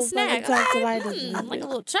 Bitch. Whole A snack. tonsillitis. Like a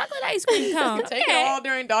little chocolate ice cream cone. Take it all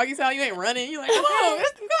during doggy style. You ain't running. You're like, come on,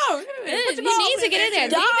 let's go. You need to get in there.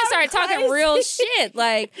 Then you can start talking real shit.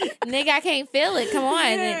 Like, nigga, I can't feel it. Come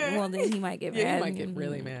on. Then he might get mad. Yeah, he might get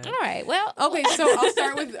really mad. All right. Well. Okay, so I'll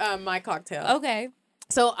start with my cocktail. Okay.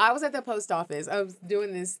 So I was at the post office. I was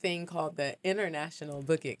doing this thing called the International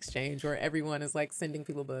Book Exchange, where everyone is like sending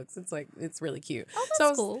people books. It's really cute. Oh,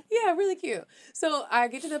 that's cool. Yeah, really cute. So I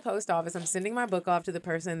get to the post office. I'm sending my book off to the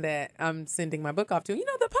person that I'm sending my book off to. You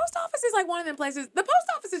know, the post office is like one of them places. The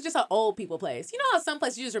post office is just an old people place. You know how some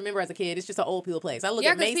places you just remember as a kid, it's just an old people place. I look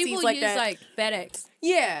at Macy's people like use that. like FedEx.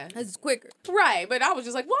 Yeah. It's quicker. Right. But I was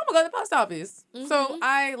just like, well, I'm going to go to the post office. So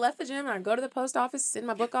I left the gym and I go to the post office, send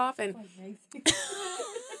my book off, and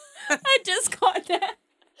I just caught that.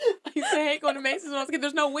 I used to hate going to Macy's when I was a kid.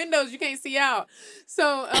 There's no windows. You can't see out. So,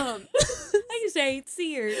 I used to hate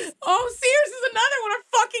Sears. Oh, Sears is another one. I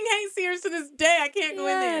fucking hate Sears to this day. I can't go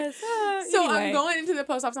in there. So anyway. I'm going into the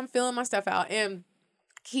post office. I'm filling my stuff out. And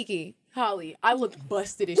Kiki, Holly, I looked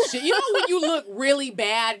busted as shit. You know when you look really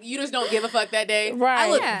bad, you just don't give a fuck that day? Right. I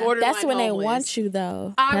look borderline That's when they homeless. want you,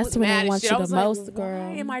 though. I That's was when mad they as want shit. you I was the like, most, girl.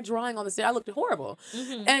 why am I drawing all this? I looked horrible.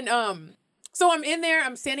 And so I'm in there.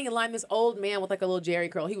 I'm standing in line. This old man with like a little Jerry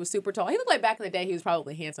curl. He was super tall. He looked like back in the day he was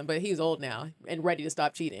probably handsome, but he's old now and ready to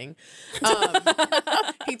stop cheating.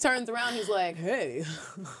 He turns around. He's like, "Hey,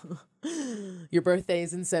 your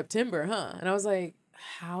birthday's in September, huh?" And I was like,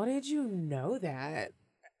 "How did you know that?"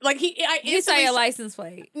 Like You saw your license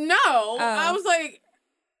plate. No, I was like,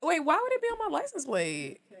 "Wait, why would it be on my license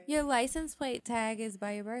plate?" Your license plate tag is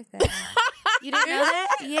by your birthday. You didn't know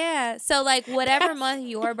that? Yeah. So, like, whatever month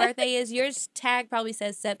your birthday is, your tag probably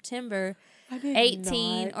says September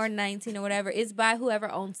 18 or 19 or whatever. It's by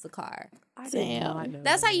whoever owns the car. Damn.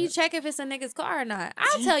 That's how you check if it's a nigga's car or not.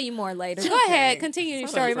 I'll tell you more later. Go ahead. Continue your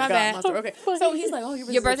story. My bad. Okay. So he's like, "Oh,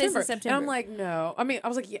 your birthday's in September." And I'm like, "No." I mean, I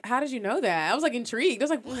was like, "How did you know that?" I was like intrigued. I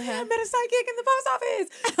was like, well, I met a psychic in the post office.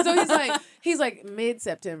 So he's like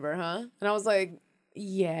mid-September, huh? And I was like,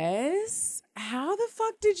 "Yes." How the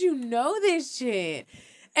fuck did you know this shit?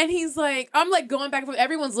 And he's like, I'm like going back and forth.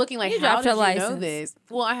 Everyone's looking like, how did you know this?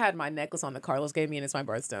 Well, I had my necklace on that Carlos gave me, and it's my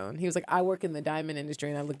birthstone. He was like, I work in the diamond industry,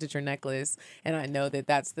 and I looked at your necklace, and I know that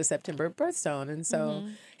that's the September birthstone. And so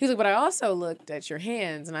he's like, but I also looked at your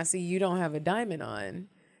hands, and I see you don't have a diamond on,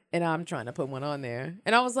 and I'm trying to put one on there.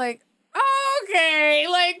 And I was like, oh, okay,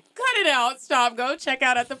 like, cut it out. Stop. Go check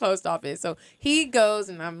out at the post office. So he goes,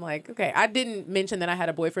 and I'm like, okay. I didn't mention that I had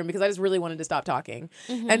a boyfriend because I just really wanted to stop talking.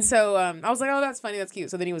 And so I was like, oh, that's funny. That's cute.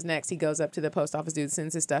 So then he was next. He goes up to the post office dude,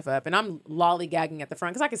 sends his stuff up, and I'm lollygagging at the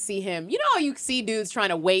front because I could see him. You know how you see dudes trying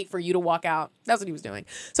to wait for you to walk out? That's what he was doing.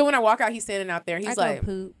 So when I walk out, he's standing out there. He's like, I go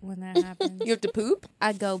poop when that happens. You have to poop?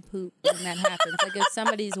 I go poop when that happens. Like if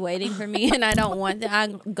somebody's waiting for me and I don't want to, I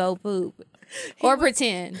go poop. Or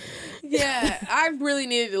pretend. Yeah, I really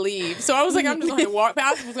needed to leave. So I was like, I'm just going to walk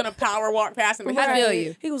past. I was going to power walk past him. I feel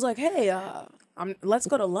you. He was like, hey, let's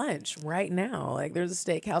go to lunch right now. Like, there's a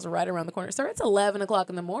steakhouse right around the corner. Sir, it's 11 o'clock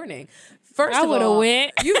in the morning. First I of would have all,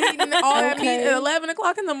 went. You eating all that meat at 11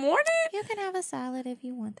 o'clock in the morning? You can have a salad if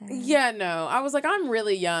you want that. Yeah, no. I was like, I'm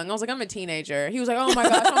really young. I was like, I'm a teenager. He was like, oh my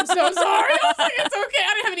gosh, I'm so sorry. I was like, it's okay.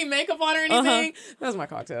 I didn't have any makeup on or anything. That was my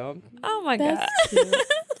cocktail. Oh my That's God. cute.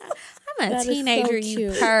 I'm a That is so teenager, you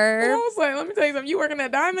cute. perv. I was like, let me tell you something. You work in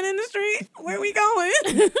that diamond industry? Where we going?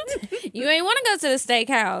 You ain't want to go to the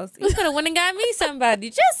steakhouse. You could have went and got me somebody.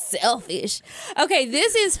 Just selfish. Okay,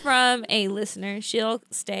 this is from a listener. She'll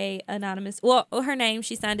stay anonymous. Well, her name,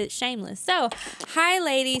 she signed it Shameless. So, hi,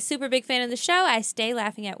 lady. Super big fan of the show. I stay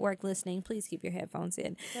laughing at work listening. Please keep your headphones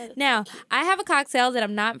in. Now, I have a cocktail that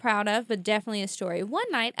I'm not proud of, but definitely a story. One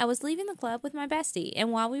night, I was leaving the club with my bestie,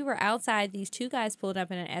 and while we were outside, these two guys pulled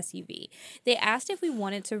up in an SUV. They asked if we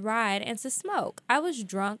wanted to ride and to smoke. I was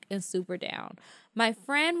drunk and super down. My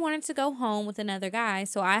friend wanted to go home with another guy,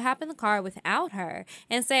 so I hop in the car without her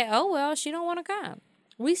and say, oh, well, she don't want to come.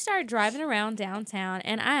 We start driving around downtown,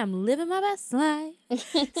 and I am living my best life.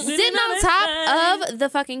 Sitting on top of the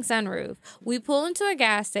fucking sunroof. We pull into a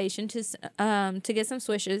gas station to get some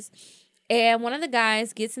swishes. And one of the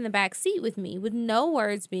guys gets in the back seat with me. With no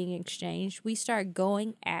words being exchanged, we start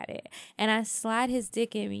going at it. And I slide his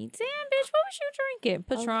dick in me. Damn, bitch, what was you drinking?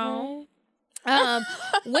 Patron. Okay.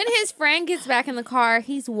 When his friend gets back in the car,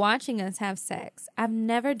 he's watching us have sex. I've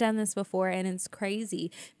never done this before, and it's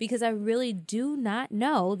crazy because I really do not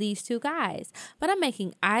know these two guys. But I'm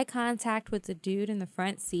making eye contact with the dude in the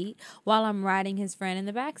front seat while I'm riding his friend in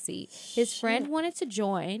the back seat. His friend wanted to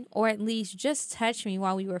join, or at least just touch me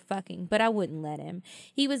while we were fucking, but I wouldn't let him.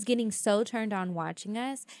 He was getting so turned on watching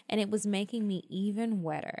us, and it was making me even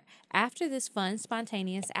wetter. After this fun,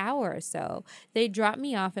 spontaneous hour or so, they dropped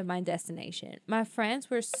me off at my destination. My friends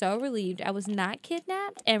were so relieved I was not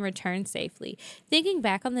kidnapped and returned safely. Thinking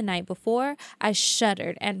back on the night before, I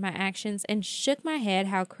shuddered at my actions and shook my head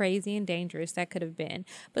how crazy and dangerous that could have been.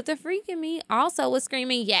 But the freak in me also was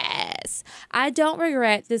screaming, yes! I don't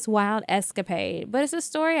regret this wild escapade, but it's a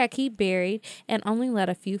story I keep buried and only let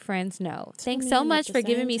a few friends know. Thanks so much for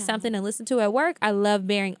giving me something to listen to at work. I love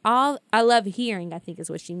hearing, I think is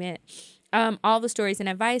what she meant. All the stories and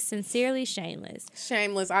advice. Sincerely, Shameless.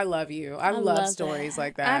 Shameless, I love you. I love stories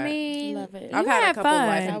like that. I mean, Love it. I've had a couple fun.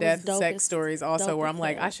 life and death That was sex stories also where I'm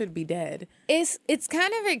like, dopest. I should be dead. It's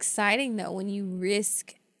kind of exciting though when you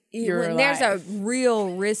risk. Your when there's life. a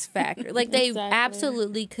real risk factor. Like they Exactly.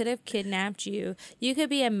 absolutely could have kidnapped you. You could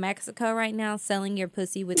be in Mexico right now selling your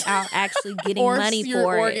pussy without actually getting Or money your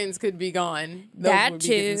for it. organs could be gone. Those That would be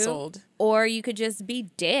getting too. sold. Or you could just be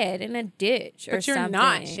dead in a ditch or But you're something.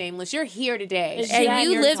 not shameless. You're here today. And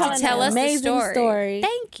you You're live to telling tell an us the amazing story.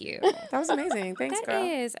 Thank you. That was amazing. Thanks, That girl.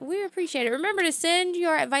 is. We appreciate it. Remember to send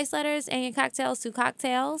your advice letters and your cocktails to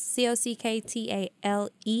cocktails,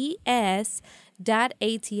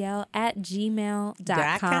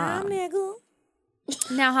 COCKTALES.ATL@gmail.com. nigga.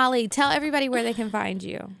 Now, Holly, tell everybody where they can find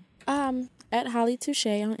you. At Holly Tushe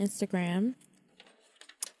on Instagram.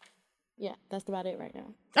 Yeah, that's about it right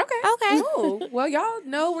now. Okay. Cool. Well, y'all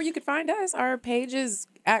know where you could find us. Our page is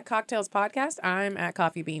at Cocktails Podcast. I'm at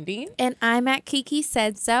Coffee Bean Dean. And I'm at Kiki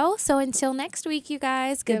Said So. So until next week, you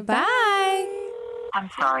guys, goodbye. I'm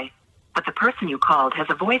sorry, but the person you called has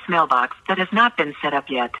a voicemail box that has not been set up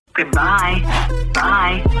yet. Goodbye.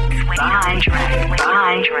 Bye. Bye. Bye.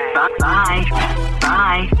 Bye. Bye.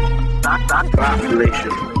 Bye.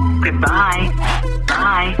 Population. Goodbye.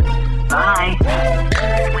 Bye. Bye.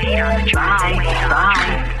 Wait on the track.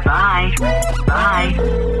 Bye. Bye. Bye.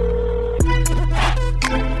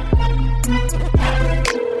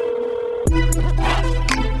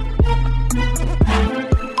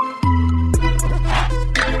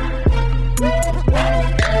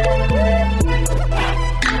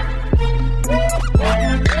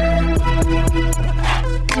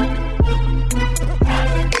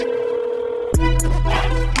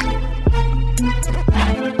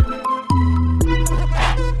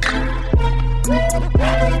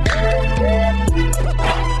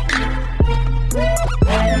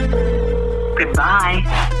 Goodbye.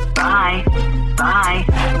 Bye. Bye.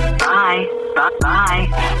 Bye. Bye.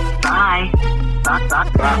 Bye. Bye.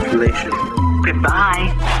 Population.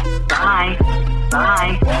 Goodbye. Bye.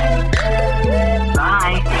 Bye.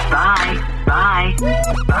 Bye. Bye. Bye.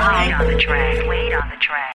 Bye. Wait on the track.